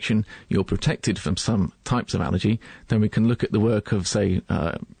parasitic infection, you're protected from some types of allergy, then we can look at the work of, say,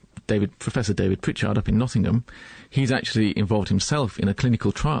 Professor David Pritchard up in Nottingham. He's actually involved himself in a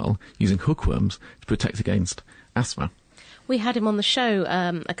clinical trial using hookworms to protect against asthma. We had him on the show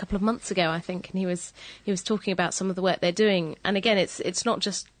a couple of months ago, I think, and he was talking about some of the work they're doing. And again, it's not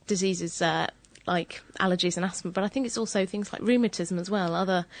just diseases like allergies and asthma, but I think it's also things like rheumatism as well.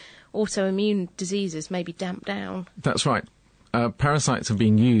 Other autoimmune diseases may be damped down. That's right. Parasites are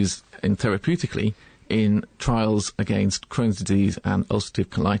being used therapeutically in trials against Crohn's disease and ulcerative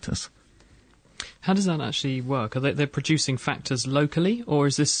colitis. How does that actually work? Are they're producing factors locally, or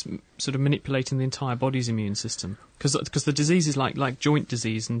is this sort of manipulating the entire body's immune system? Because the diseases like joint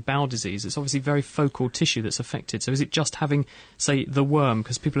disease and bowel disease, it's obviously very focal tissue that's affected. So is it just having, say, the worm?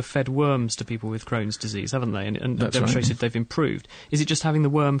 Because people have fed worms to people with Crohn's disease, haven't they? And demonstrated they've improved. Is it just having the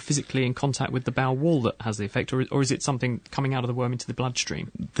worm physically in contact with the bowel wall that has the effect, or is it something coming out of the worm into the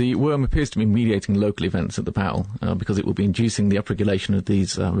bloodstream? The worm appears to be mediating local events at the bowel because it will be inducing the upregulation of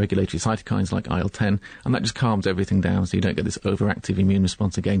these regulatory cytokines like IL-10, and that just calms everything down so you don't get this overactive immune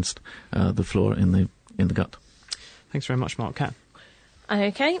response against the flora in the gut. Thanks very much, Mark. Kat?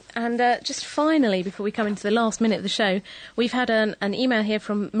 Okay, and just finally, before we come into the last minute of the show, we've had an email here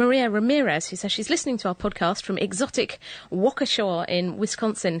from Maria Ramirez, who says she's listening to our podcast from exotic Waukesha in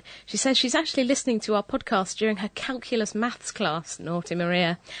Wisconsin. She says she's actually listening to our podcast during her calculus maths class. Naughty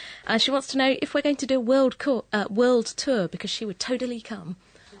Maria. She wants to know if we're going to do a world tour, because she would totally come.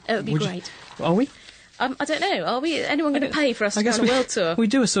 It would be great. Are we? I don't know. Are we? Anyone going to pay for us to go on a world tour? We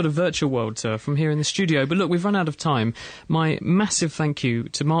do a sort of virtual world tour from here in the studio. But look, we've run out of time. My massive thank you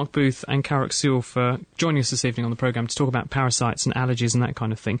to Mark Booth and Carrick Sewell for joining us this evening on the programme to talk about parasites and allergies and that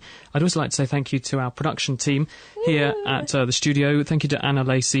kind of thing. I'd also like to say thank you to our production team here at the studio. Thank you to Anna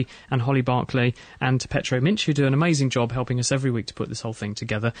Lacey and Holly Barclay and to Petro Minch, who do an amazing job helping us every week to put this whole thing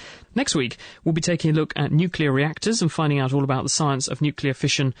together. Next week, we'll be taking a look at nuclear reactors and finding out all about the science of nuclear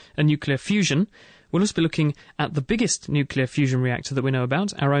fission and nuclear fusion. We'll also be looking at the biggest nuclear fusion reactor that we know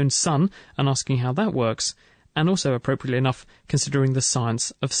about, our own sun, and asking how that works, and also, appropriately enough, considering the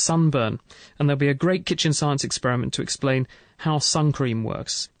science of sunburn. And there'll be a great kitchen science experiment to explain how sun cream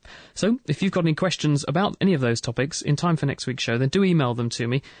works. So, if you've got any questions about any of those topics in time for next week's show, then do email them to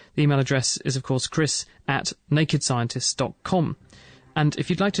me. The email address is, of course, chris@nakedscientists.com. And if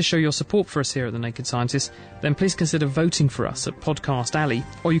you'd like to show your support for us here at The Naked Scientist, then please consider voting for us at Podcast Alley,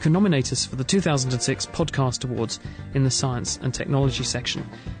 or you can nominate us for the 2006 Podcast Awards in the Science and Technology section.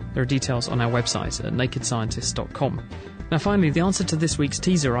 There are details on our website at nakedscientists.com. Now finally, the answer to this week's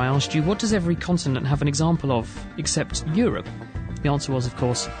teaser, I asked you, what does every continent have an example of except Europe? The answer was, of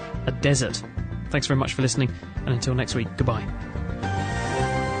course, a desert. Thanks very much for listening, and until next week, goodbye.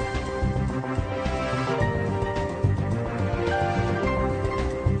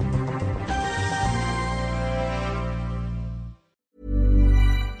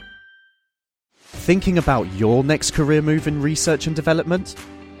 Thinking about your next career move in research and development?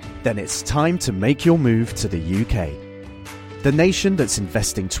 Then it's time to make your move to the UK. The nation that's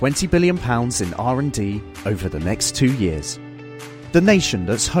investing £20 billion in R&D over the next 2 years. The nation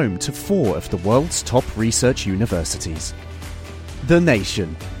that's home to 4 of the world's top research universities. The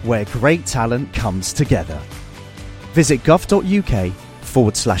nation where great talent comes together. Visit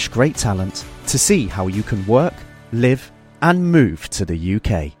gov.uk/great talent to see how you can work, live and move to the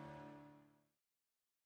UK.